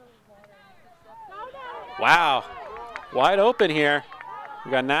 Wow, wide open here.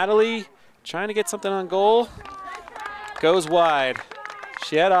 We got Natalie trying to get something on goal. Goes wide.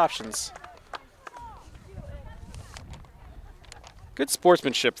 She had options. Good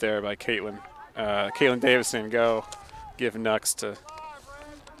sportsmanship there by Caitlin. Caitlin Davison. Go give Nux to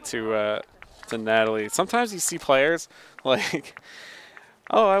Natalie. Sometimes you see players like,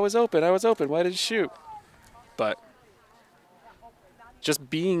 oh, I was open, why did you shoot? But just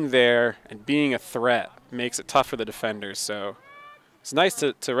being there and being a threat makes it tough for the defenders, so it's nice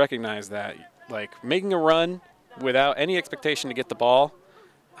to recognize that. Like, making a run without any expectation to get the ball,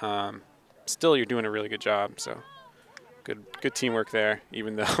 still you're doing a really good job, so good teamwork there,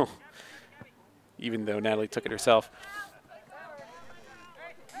 even though Natalie took it herself.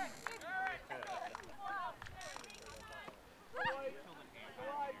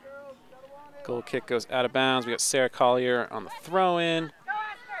 Goal kick goes out of bounds. We got Sarah Collier on the throw-in.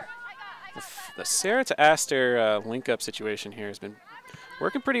 The Sarah to Aster link-up situation here has been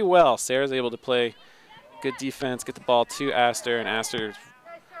working pretty well. Sarah's able to play good defense, get the ball to Aster, and Aster's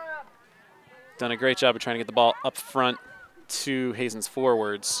done a great job of trying to get the ball up front to Hazen's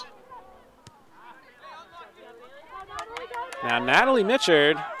forwards. Now Natalie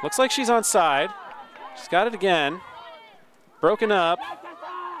Mitchard looks like she's onside. She's got it again. Broken up.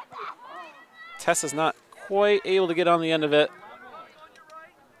 Tessa's not quite able to get on the end of it.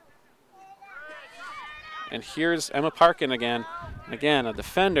 And here's Emma Parkin again. Again, a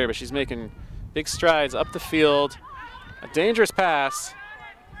defender, but she's making big strides up the field. A dangerous pass.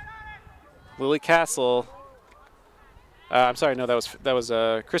 Lily Castle. I'm sorry, no, that was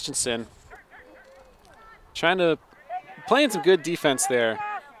Christensen. Playing some good defense there.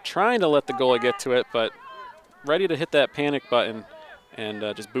 Trying to let the goalie get to it, but ready to hit that panic button and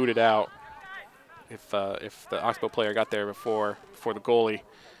just boot it out. If the Oxbow player got there before the goalie.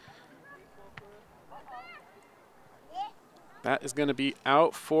 That is going to be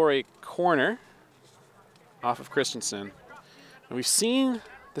out for a corner off of Christensen. And we've seen,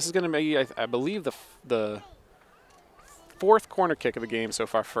 this is going to be, I believe, the fourth corner kick of the game so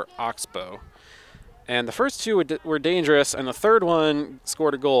far for Oxbow. And the first two were dangerous, and the third one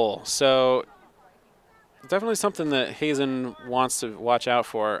scored a goal. So definitely something that Hazen wants to watch out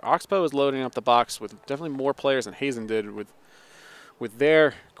for. Oxbow is loading up the box with definitely more players than Hazen did with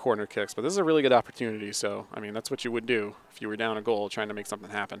their corner kicks. But this is a really good opportunity. So, I mean, that's what you would do if you were down a goal trying to make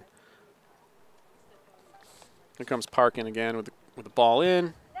something happen. Here comes Parkin again with the ball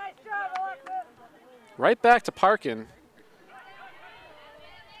in. Right back to Parkin.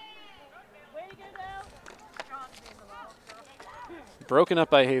 Broken up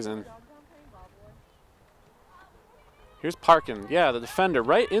by Hazen. Here's Parkin. Yeah, the defender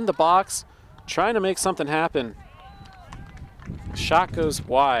right in the box, trying to make something happen. Shot goes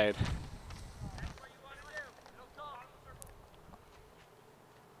wide.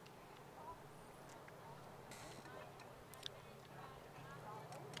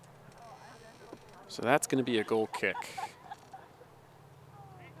 So that's going to be a goal kick.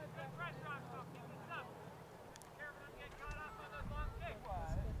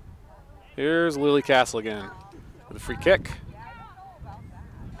 Here's Lily Castle again with a free kick.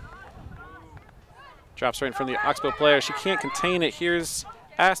 Drops right in front of the Oxbow player. She can't contain it. Here's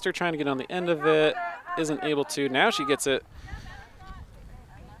Astor trying to get on the end of it. Isn't able to. Now she gets it.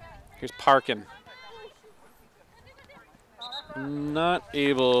 Here's Parkin. Not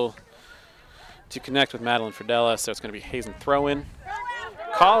able to connect with Madeline Fridella, so it's going to be Hazen throw-in.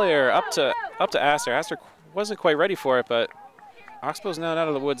 Collier up to Astor. Astor wasn't quite ready for it, but Oxbow's not out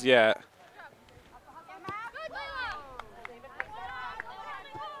of the woods yet.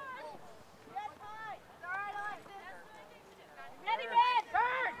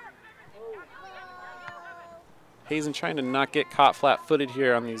 Hazen trying to not get caught flat-footed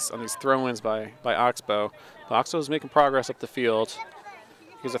here on these throw-ins by Oxbow. But Oxbow's making progress up the field.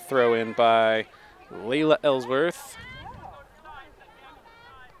 Here's a throw-in by Layla Ellsworth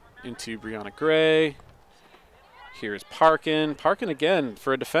into Brianna Gray. Here's Parkin. Parkin again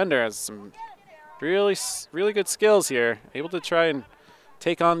for a defender has some really good skills here. Able to try and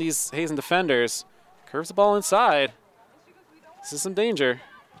take on these Hazen defenders. Curves the ball inside. This is some danger.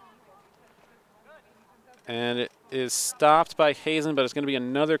 And it is stopped by Hazen, but it's going to be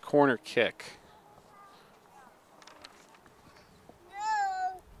another corner kick.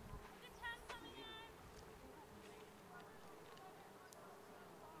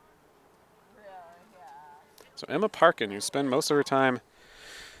 So Emma Parkin, who spent most of her time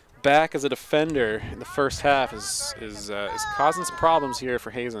back as a defender in the first half, is causing some problems here for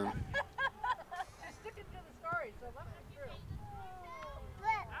Hazen.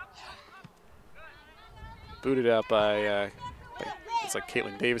 Booted out by it's like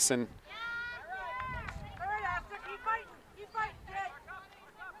Caitlin Davison.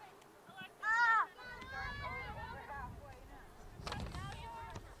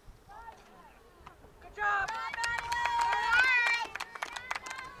 Good job.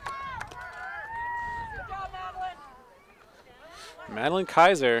 Good job, Madeline. Madeline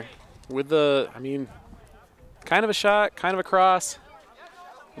Kaiser with the, I mean, kind of a shot, kind of a cross.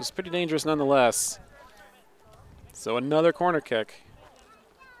 It was pretty dangerous nonetheless. So another corner kick.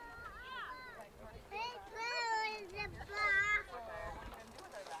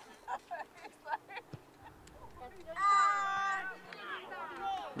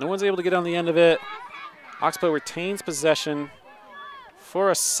 No one's able to get on the end of it. Oxbow retains possession for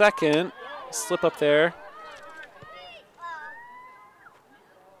a second. Slip up there.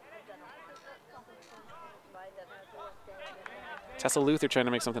 Tessa Luther trying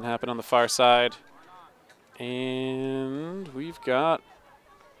to make something happen on the far side. And we've got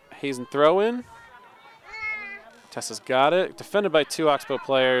Hazen throw-in. Tessa's got it. Defended by two Oxbow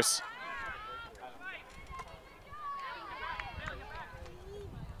players.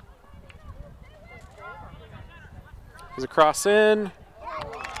 There's a cross in.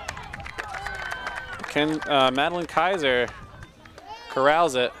 Madeline Kaiser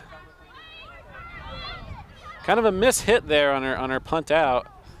corrals it. Kind of a miss hit there on her punt out.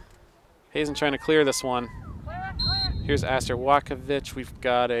 Hazen trying to clear this one. Here's Astor Wakovich. We've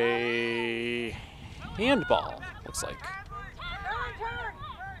got a handball, looks like.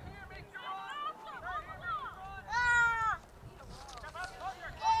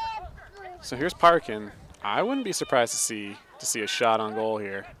 So here's Parkin. I wouldn't be surprised to see a shot on goal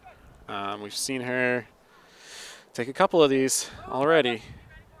here. We've seen her take a couple of these already.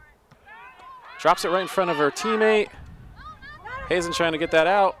 Drops it right in front of her teammate. Hazen trying to get that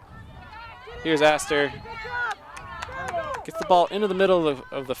out. Here's Astor. Gets the ball into the middle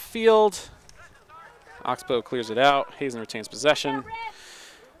of the field. Oxbow clears it out. Hazen retains possession.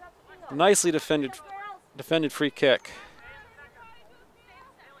 Nicely defended free kick.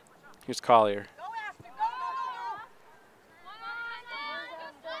 Here's Collier.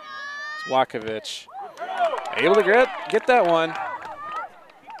 It's Wakovich. Able to get that one.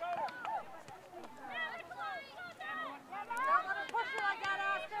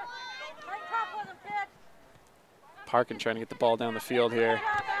 Parkin trying to get the ball down the field here.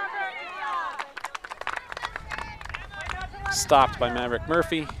 Stopped by Maverick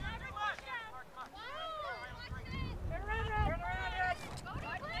Murphy.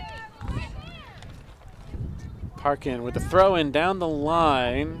 Parkin with the throw in down the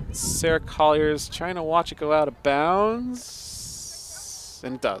line. Sarah Collier's trying to watch it go out of bounds.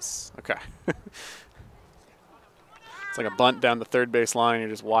 And it does. Okay. It's like a bunt down the third base line. You're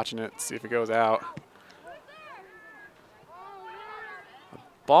just watching it, see if it goes out.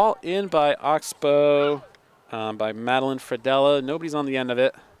 Ball in by Oxbow, by Madeline Fredella. Nobody's on the end of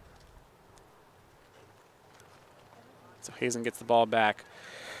it. So Hazen gets the ball back.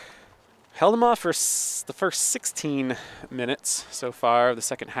 Held him off for the first 16 minutes so far of the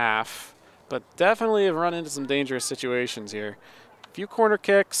second half, but definitely have run into some dangerous situations here. A few corner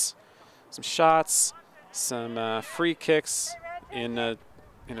kicks, some shots, some free kicks in a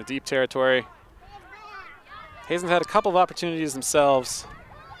deep territory. Hazen's had a couple of opportunities themselves.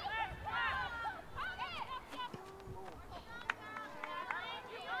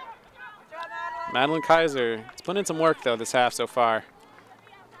 Madeline Kaiser has put in some work though this half so far.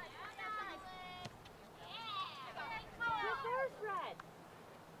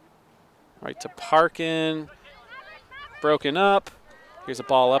 Right to Parkin, broken up. Here's a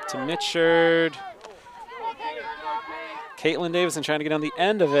ball up to Mitchard. Caitlin Davison trying to get on the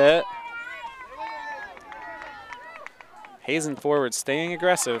end of it. Hazen forward, staying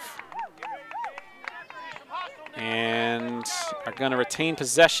aggressive. And are going to retain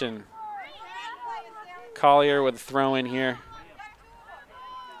possession. Collier with a throw in here.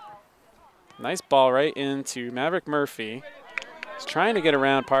 Nice ball right into Maverick Murphy. He's trying to get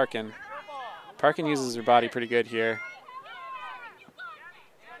around Parkin. Parkin uses her body pretty good here.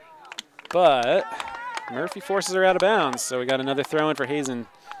 But Murphy forces her out of bounds, so we got another throw in for Hazen.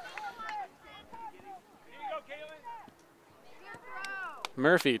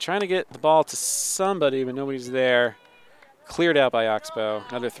 Murphy trying to get the ball to somebody, but nobody's there. Cleared out by Oxbow.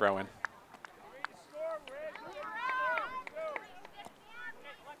 Another throw in.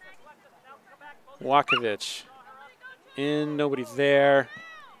 Wakovich in, nobody there.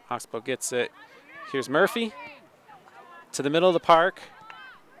 Oxbow gets it. Here's Murphy to the middle of the park.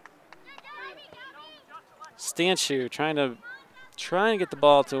 Stanchu trying to get the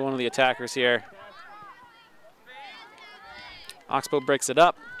ball to one of the attackers here. Oxbow breaks it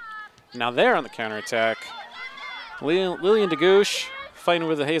up. Now they're on the counterattack. Lillian DeGouche fighting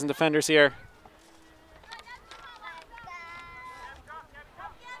with the Hazen defenders here.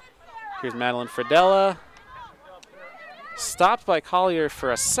 Here's Madeline Fredella. Stopped by Collier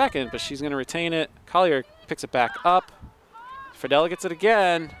for a second, but she's going to retain it. Collier picks it back up. Fredella gets it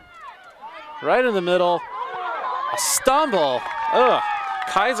again. Right in the middle. A stumble. Ugh.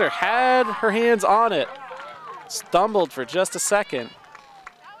 Kaiser had her hands on it. Stumbled for just a second.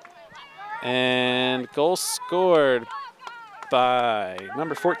 And goal scored by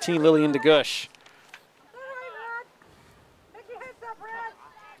number 14, Lillian DeGouche.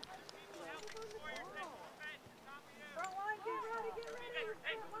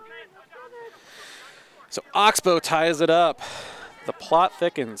 So Oxbow ties it up. The plot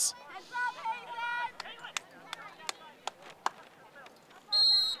thickens.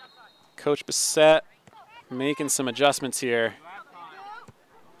 Coach Sept making some adjustments here.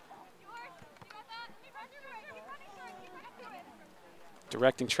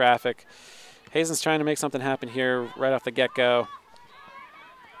 Directing traffic. Hazen's trying to make something happen here right off the get-go.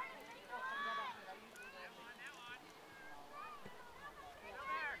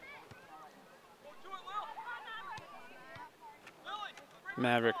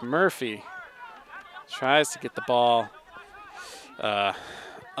 Maverick Murphy tries to get the ball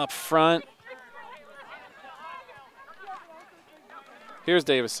up front. Here's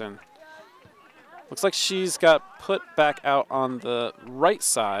Davison. Looks like she's got put back out on the right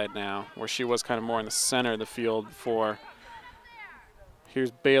side now, where she was kind of more in the center of the field before. Here's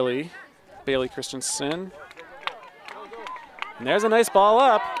Bailey Christensen. And there's a nice ball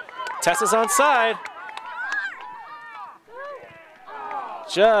up. Tessa's onside.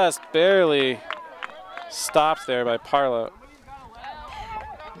 Just barely stopped there by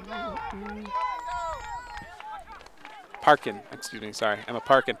Parkin, excuse me, sorry, Emma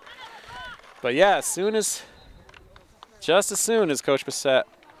Parkin. But yeah, just as soon as Coach Sept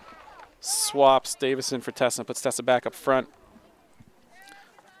swaps Davison for Tessa and puts Tessa back up front.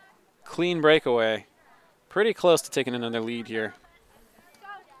 Clean breakaway. Pretty close to taking another lead here.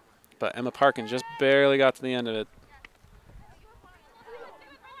 But Emma Parkin just barely got to the end of it.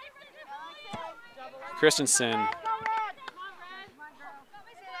 Christensen.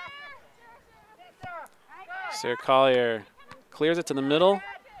 Sarah Collier clears it to the middle.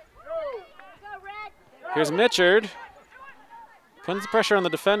 Here's Mitchard. Putting some pressure on the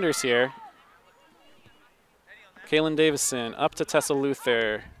defenders here. Kaylin Davison up to Tessa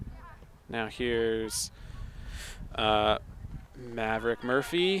Luther. Now here's Maverick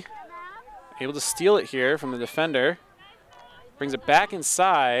Murphy able to steal it here from the defender. Brings it back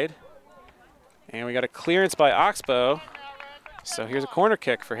inside. And we got a clearance by Oxbow. So here's a corner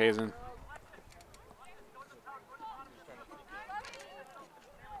kick for Hazen.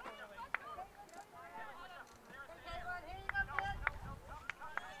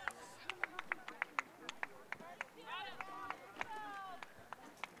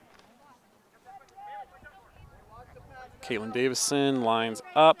 Caitlin Davison lines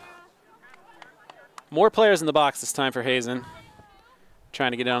up. More players in the box this time for Hazen.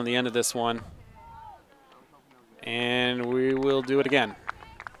 Trying to get on the end of this one. And we will do it again.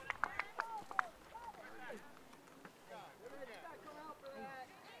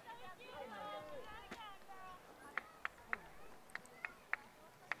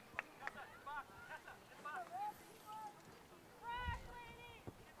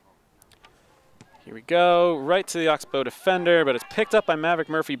 Here we go, right to the Oxbow defender, but it's picked up by Maverick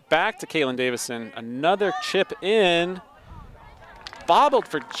Murphy, back to Caitlin Davison. Another chip in. Bobbled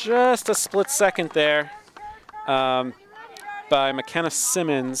for just a split second there by McKenna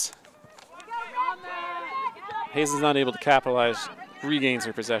Simmons. Hazen's not able to capitalize, regains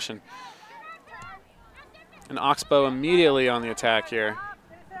her possession. And Oxbow immediately on the attack here.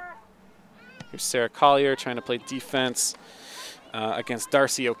 Here's Sarah Collier trying to play defense against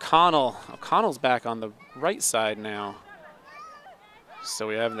Darcy O'Connell. O'Connell's back on the right side now. So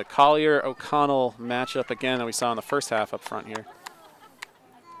we have the Collier-O'Connell matchup again that we saw in the first half up front here.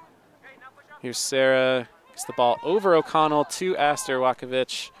 Here's Sarah, gets the ball over O'Connell to Aster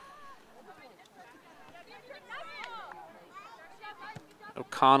Wakovich.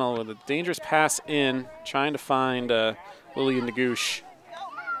 O'Connell with a dangerous pass in, trying to find Lillian Nagoosh.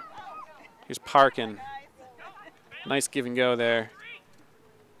 Here's Parkin. Nice give and go there.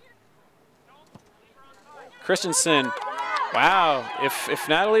 Christensen. Wow, if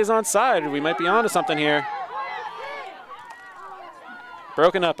Natalie's onside, we might be onto something here.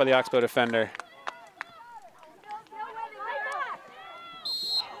 Broken up by the Oxbow defender.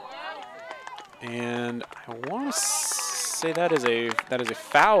 And I want to say that is a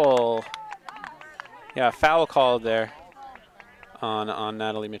foul. Yeah, a foul called there on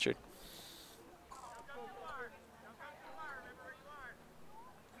Natalie Mitchard.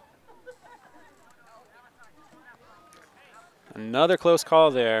 Another close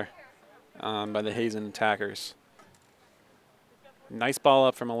call there by the Hazen attackers. Nice ball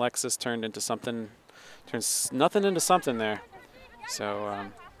up from Alexis, turned nothing into something there.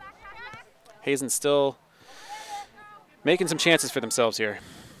 So Hazen still making some chances for themselves here.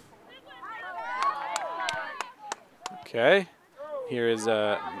 Okay, here is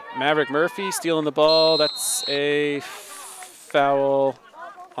Maverick Murphy stealing the ball. That's a foul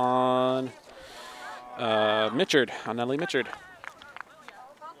on Mitchard, on Natalie Mitchard.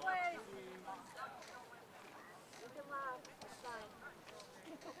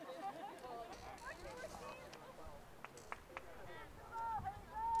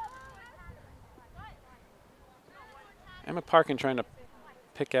 Emma Parkin trying to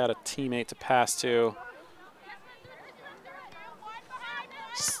pick out a teammate to pass to.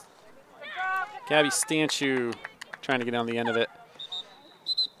 Gabby Stanchu trying to get on the end of it.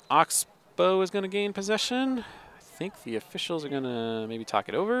 Oxbow is going to gain possession. I think the officials are going to maybe talk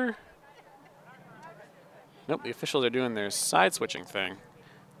it over. Nope, the officials are doing their side switching thing,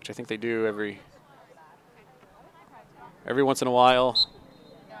 which I think they do every once in a while.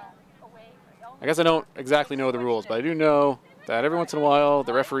 I guess I don't exactly know the rules, but I do know that every once in a while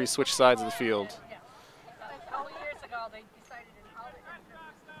the referees switch sides of the field.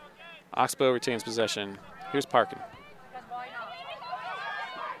 Oxbow retains possession. Here's Parkin.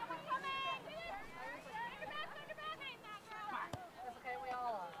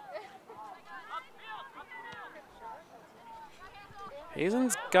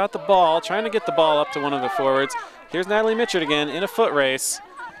 Hazen's got the ball, trying to get the ball up to one of the forwards. Here's Natalie Mitchard again in a foot race.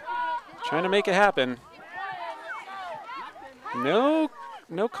 Trying to make it happen. No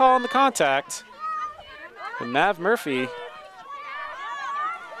call on the contact. But Mav Murphy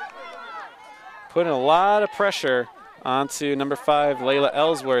putting a lot of pressure onto number 5, Layla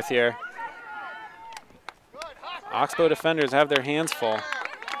Ellsworth here. Oxbow defenders have their hands full.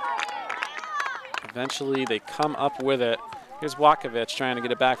 Eventually they come up with it. Here's Wakovich trying to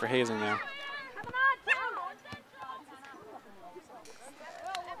get it back for Hazen now.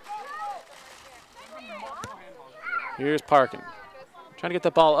 Here's Parkin. Trying to get the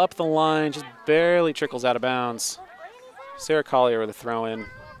ball up the line, just barely trickles out of bounds. Sarah Collier with a throw in.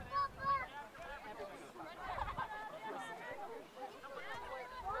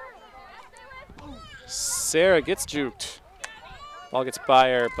 Sarah gets juked. Ball gets by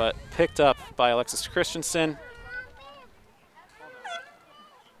her, but picked up by Alexis Christensen.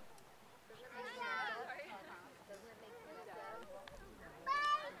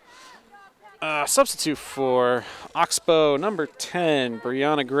 Substitute for Oxbow, number 10,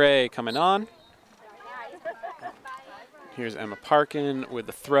 Brianna Gray coming on. Here's Emma Parkin with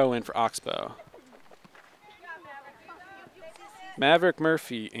the throw in for Oxbow. Maverick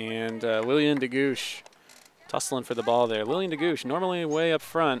Murphy and Lillian DeGouche tussling for the ball there. Lillian DeGouche normally way up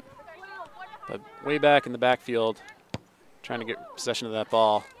front, but way back in the backfield, trying to get possession of that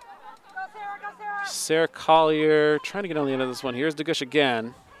ball. Sarah Collier trying to get on the end of this one. Here's DeGouche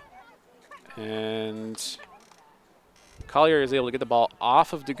again. And Collier is able to get the ball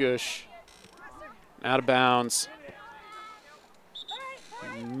off of DeGouche, out of bounds.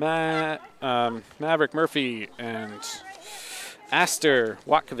 Maverick Murphy and Aster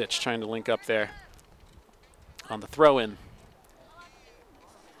Watkovich trying to link up there on the throw-in.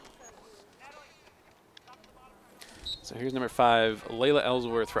 So here's number 5, Layla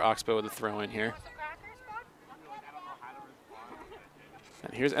Ellsworth for Oxbow with the throw-in here.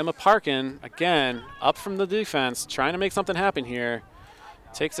 And here's Emma Parkin, again, up from the defense, trying to make something happen here.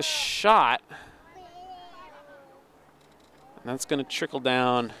 Takes a shot. And that's going to trickle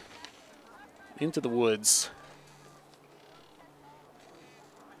down into the woods.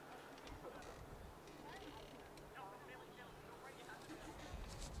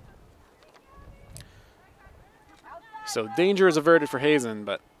 So danger is averted for Hazen,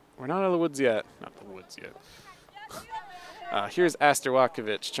 but we're not out of the woods yet. Not the woods yet. Here's Aster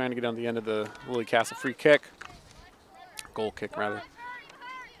Watkovich trying to get on the end of the Lily Castle free kick. Goal kick, rather.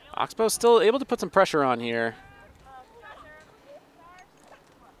 Oxbow still able to put some pressure on here.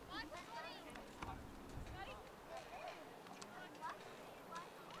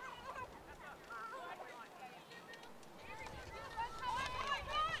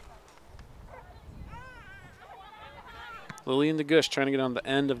 Lillian DeGouche trying to get on the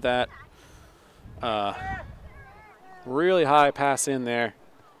end of that really high pass in there.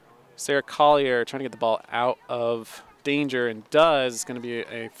 Sarah Collier trying to get the ball out of danger and does. It's going to be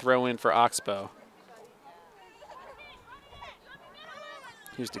a throw in for Oxbow.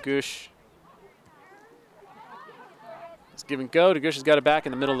 Here's DeGouche. It's give and go. DeGouche has got it back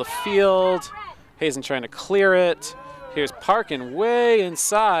in the middle of the field. Hazen trying to clear it. Here's Parkin way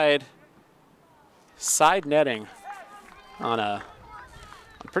inside. Side netting on a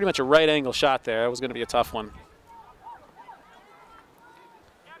pretty much a right angle shot there. That was going to be a tough one.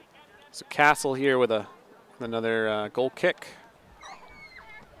 So Castle here with another goal kick.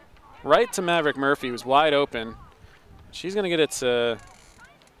 Right to Maverick Murphy, who's wide open. She's going to get it to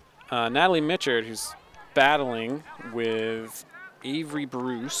Natalie Mitchard, who's battling with Avery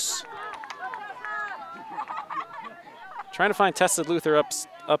Bruce. Trying to find Tessa Luther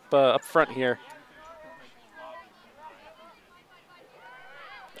up front here.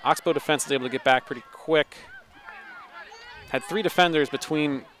 Oxbow defense is able to get back pretty quick. Had 3 defenders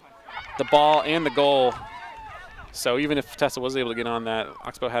between the ball and the goal. So even if Tessa was able to get on that,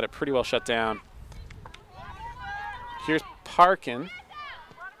 Oxbow had it pretty well shut down. Here's Parkin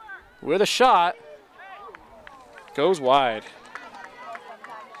with a shot. Goes wide.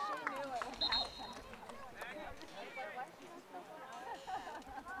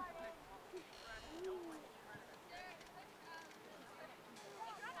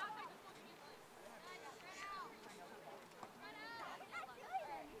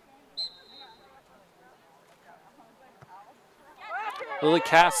 Lily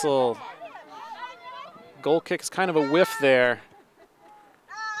Castle, goal kick is kind of a whiff there.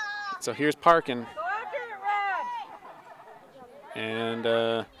 So here's Parkin.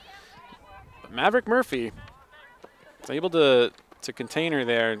 And Maverick Murphy is able to contain her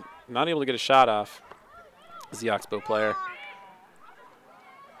there, not able to get a shot off as the Oxbow player.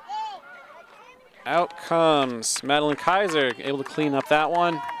 Out comes Madeline Kaiser, able to clean up that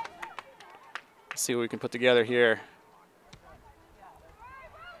one. Let's see what we can put together here.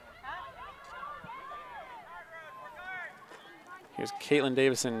 Here's Caitlin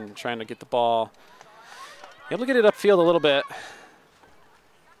Davison trying to get the ball. Able to get it upfield a little bit.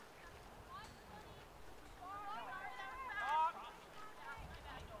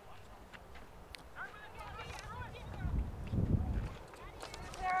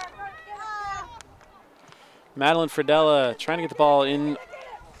 Madeline Fridella trying to get the ball in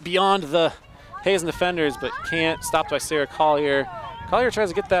beyond the Hazen defenders, but can't. Stopped by Sarah Collier. Collier tries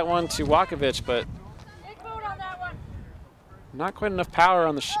to get that one to Watkovich, but not quite enough power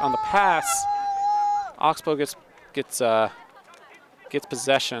on the pass. Oxbow gets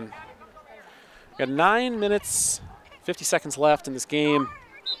possession. Got 9 minutes, 50 seconds left in this game.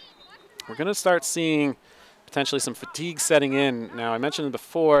 We're going to start seeing potentially some fatigue setting in. Now, I mentioned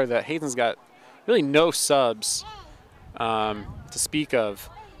before that Hazen's got really no subs to speak of.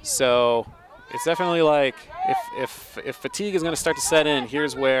 So it's definitely like if fatigue is going to start to set in,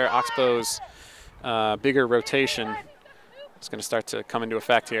 here's where Oxbow's bigger rotation is going to start to come into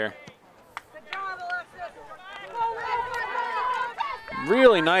effect here.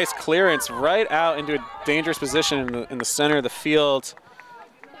 Really nice clearance right out into a dangerous position in the center of the field.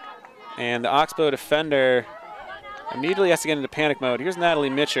 And the Oxbow defender immediately has to get into panic mode. Here's Natalie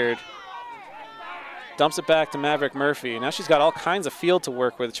Mitchard. Dumps it back to Maverick Murphy. Now she's got all kinds of field to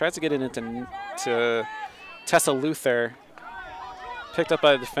work with. Tries to get it into Tessa Luther. Picked up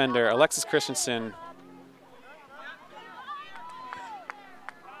by the defender, Alexis Christensen.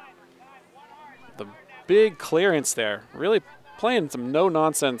 The big clearance there. Really playing some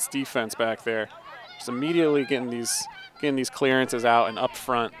no-nonsense defense back there. Just immediately getting these clearances out and up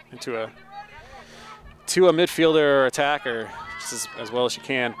front into a midfielder or attacker just as well as she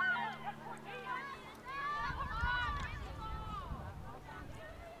can.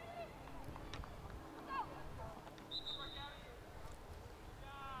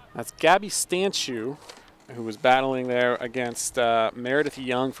 That's Gabby Stanchu, who was battling there against Meredith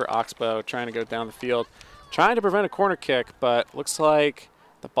Young for Oxbow, trying to go down the field, trying to prevent a corner kick, but looks like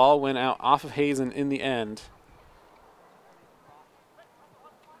the ball went out off of Hazen in the end.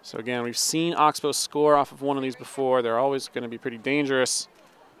 So again, we've seen Oxbow score off of one of these before. They're always going to be pretty dangerous.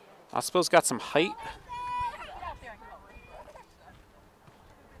 Oxbow's got some height.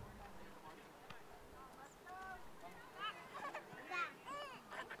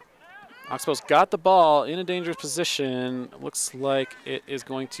 Oxbow's got the ball in a dangerous position. Looks like it is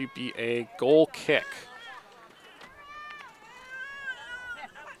going to be a goal kick.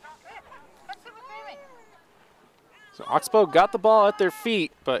 So Oxbow got the ball at their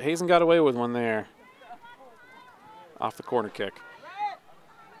feet, but Hazen got away with one there. Off the corner kick.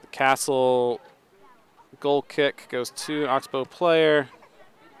 The Castle goal kick goes to an Oxbow player.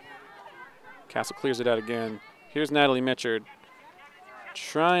 Castle clears it out again. Here's Natalie Mitchard.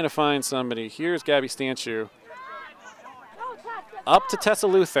 Trying to find somebody. Here's Gabby Stanchu. Up to Tessa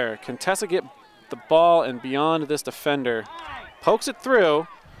Luther. Can Tessa get the ball and beyond this defender? Pokes it through,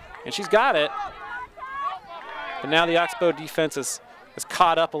 and she's got it. But now the Oxbow defense is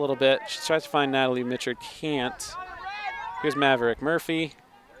caught up a little bit. She tries to find Natalie Mitchard. Can't. Here's Maverick Murphy.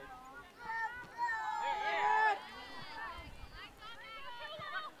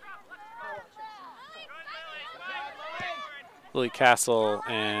 Lily Castle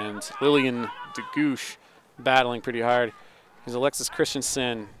and Lillian DeGouche battling pretty hard. Here's Alexis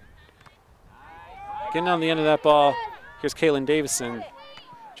Christensen getting on the end of that ball. Here's Caitlin Davison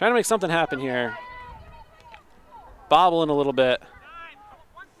trying to make something happen here. Bobbling a little bit.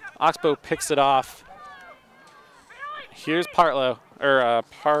 Oxbow picks it off. Here's Partlow, or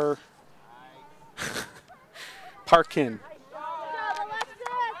Parkin.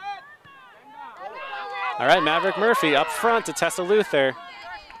 All right, Maverick Murphy up front to Tessa Luther.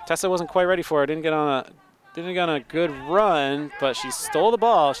 Tessa wasn't quite ready for it. Didn't get on a good run, but she stole the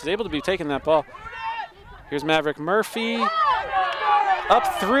ball. She's able to be taking that ball. Here's Maverick Murphy. Up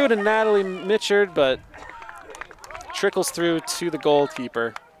through to Natalie Mitchard, but trickles through to the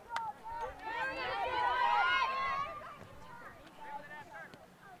goalkeeper.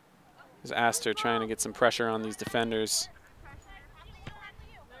 There's Astor trying to get some pressure on these defenders.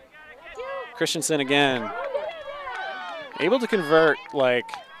 Christensen again, able to convert like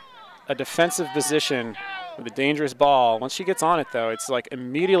a defensive position with a dangerous ball. Once she gets on it though, it's like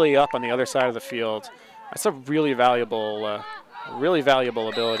immediately up on the other side of the field. That's a really valuable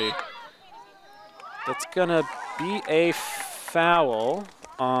ability. That's gonna be a foul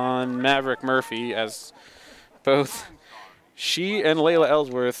on Maverick Murphy, as both she and Layla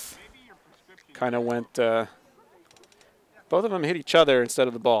Ellsworth kind of went, both of them hit each other instead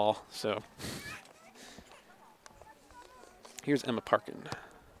of the ball, so. Here's Emma Parkin.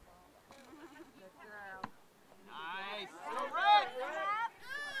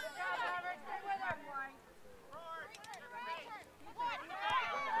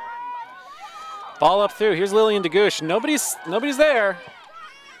 Ball up through. Here's Lillian DeGouche. Nobody's there.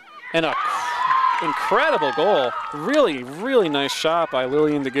 And a incredible goal. Really, really nice shot by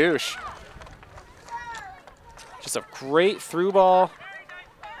Lillian DeGouche. Just a great through ball.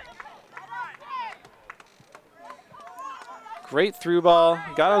 Great through ball.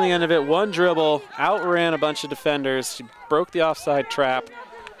 Got on the end of it. One dribble. Outran a bunch of defenders. She broke the offside trap.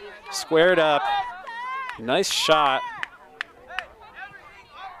 Squared up. Nice shot.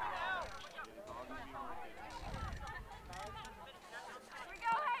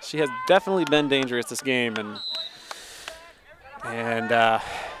 She has definitely been dangerous this game, and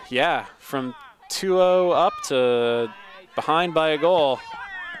yeah, from 2-0 up to behind by a goal.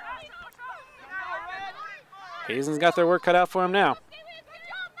 Hazen's got their work cut out for him now.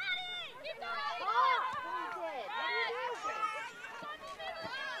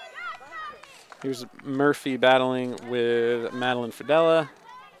 Here's Murphy battling with Madeline Fidella.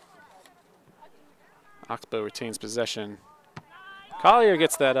 Oxbow retains possession. Collier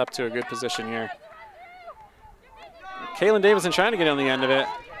gets that up to a good position here. Kaylin Davison trying to get on the end of it.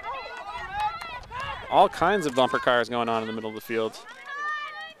 All kinds of bumper cars going on in the middle of the field.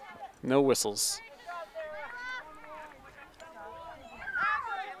 No whistles.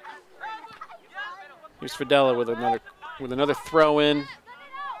 Here's Fidella with another throw in.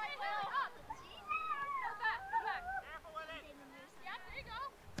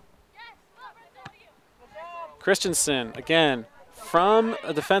 Christensen, again, from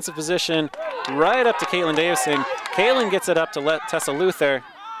a defensive position, right up to Caitlin Davison. Caitlin gets it up to let Tessa Luther.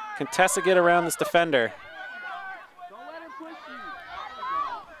 Can Tessa get around this defender?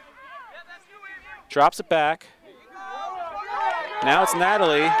 Drops it back. Now it's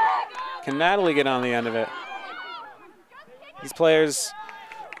Natalie. Can Natalie get on the end of it? These players,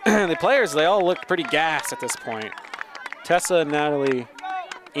 they all look pretty gassed at this point. Tessa and Natalie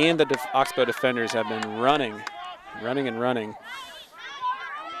and the Oxbow defenders have been running.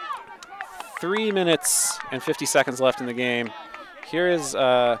 3 minutes and 50 seconds left in the game. Here's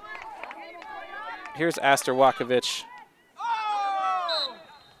Aster Wakovich.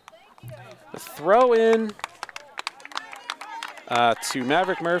 The throw in to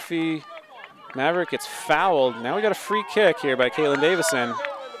Maverick Murphy. Maverick gets fouled. Now we got a free kick here by Caitlin Davison.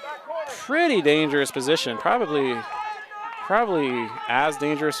 Pretty dangerous position. Probably as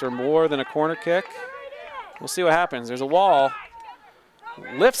dangerous or more than a corner kick. We'll see what happens. There's a wall.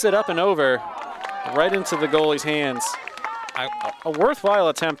 Lifts it up and over, right into the goalie's hands. A worthwhile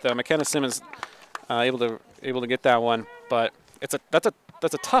attempt though. McKenna Simmons able to get that one, but that's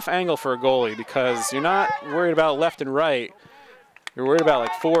a tough angle for a goalie because you're not worried about left and right. You're worried about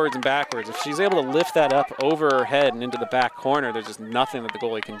like forwards and backwards. If she's able to lift that up over her head and into the back corner, there's just nothing that the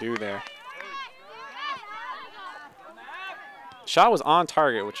goalie can do there. Shot was on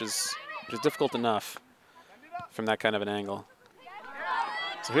target, which is difficult enough from that kind of an angle.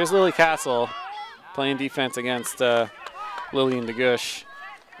 So here's Lily Castle playing defense against Lillian DeGush.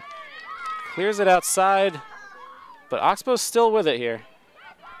 Clears it outside, but Oxbow's still with it here.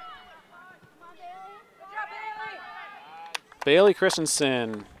 Bailey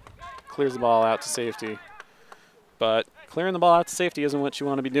Christensen clears the ball out to safety. But clearing the ball out to safety isn't what you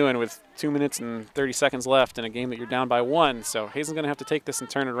want to be doing with 2 minutes and 30 seconds left in a game that you're down by 1. So Hazen's going to have to take this and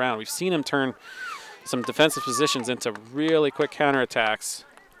turn it around. We've seen him turn some defensive positions into really quick counterattacks.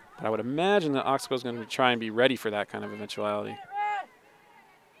 But I would imagine that Oxbow's going to try and be ready for that kind of eventuality.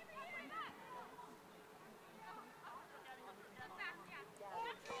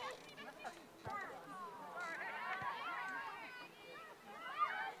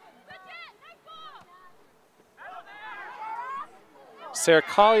 Sarah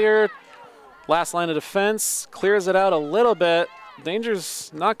Collier, last line of defense, clears it out a little bit. Danger's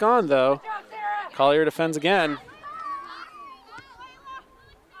not gone though. Collier defends again.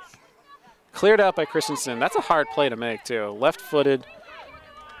 Cleared out by Christensen. That's a hard play to make too. Left-footed,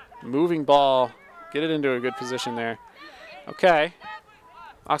 moving ball. Get it into a good position there. Okay.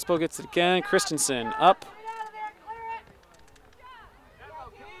 Oxbow gets it again. Christensen up.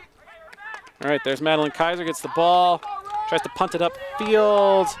 All right, there's Madeline Kaiser, gets the ball. Tries to punt it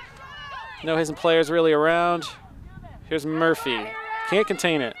upfield. No Hazen players really around. Here's Murphy. Can't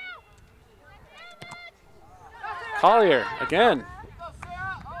contain it. Collier, again.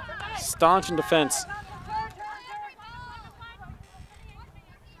 Staunch in defense.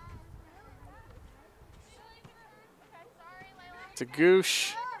 To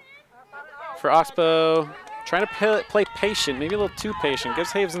Goosh for Oxbow. Trying to play patient, maybe a little too patient.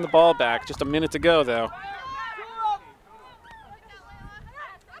 Gives Hazen the ball back. Just a minute to go, though.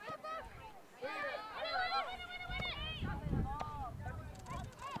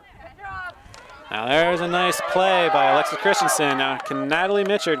 Now there's a nice play by Alexis Christensen. Now can Natalie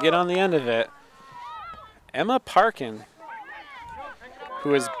Mitchard get on the end of it? Emma Parkin,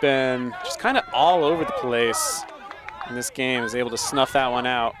 who has been just kind of all over the place in this game, is able to snuff that one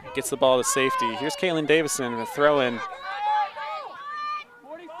out. Gets the ball to safety. Here's Caitlin Davison with a throw in.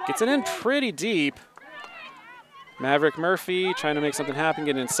 Gets it in pretty deep. Maverick Murphy trying to make something happen,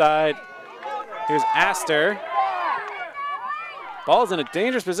 get inside. Here's Aster. Ball's in a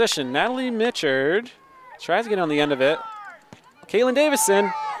dangerous position. Natalie Mitchard tries to get on the end of it. Caitlin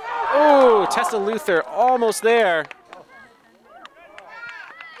Davison Oh, Tessa Luther almost there.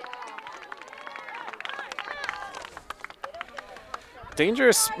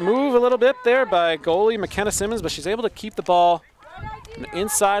 Dangerous move a little bit there by goalie McKenna Simmons, but she's able to keep the ball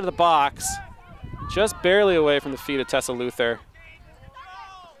inside of the box, just barely away from the feet of Tessa Luther.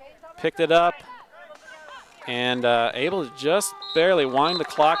 Picked it up and able to just barely wind the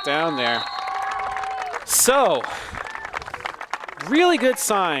clock down there. So, really good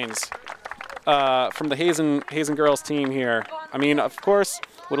signs from the Hazen girls team here. I mean, of course,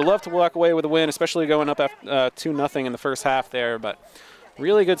 would have loved to walk away with a win, especially going up 2-0 in the first half there, but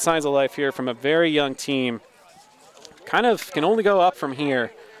really good signs of life here from a very young team. Kind of can only go up from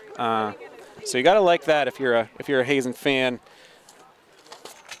here. So you got to like that if you're a Hazen fan.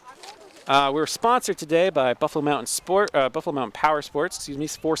 We're sponsored today by Buffalo Mountain Power Sports,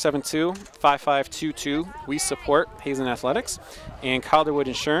 472-5522. We support Hazen Athletics. And Calderwood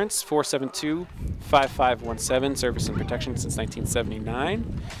Insurance, 472-5517, service and protection since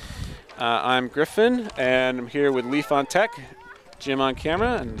 1979. I'm Griffin, and I'm here with Leaf on Tech, Jim on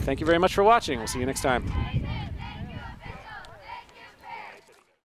camera, and thank you very much for watching. We'll see you next time.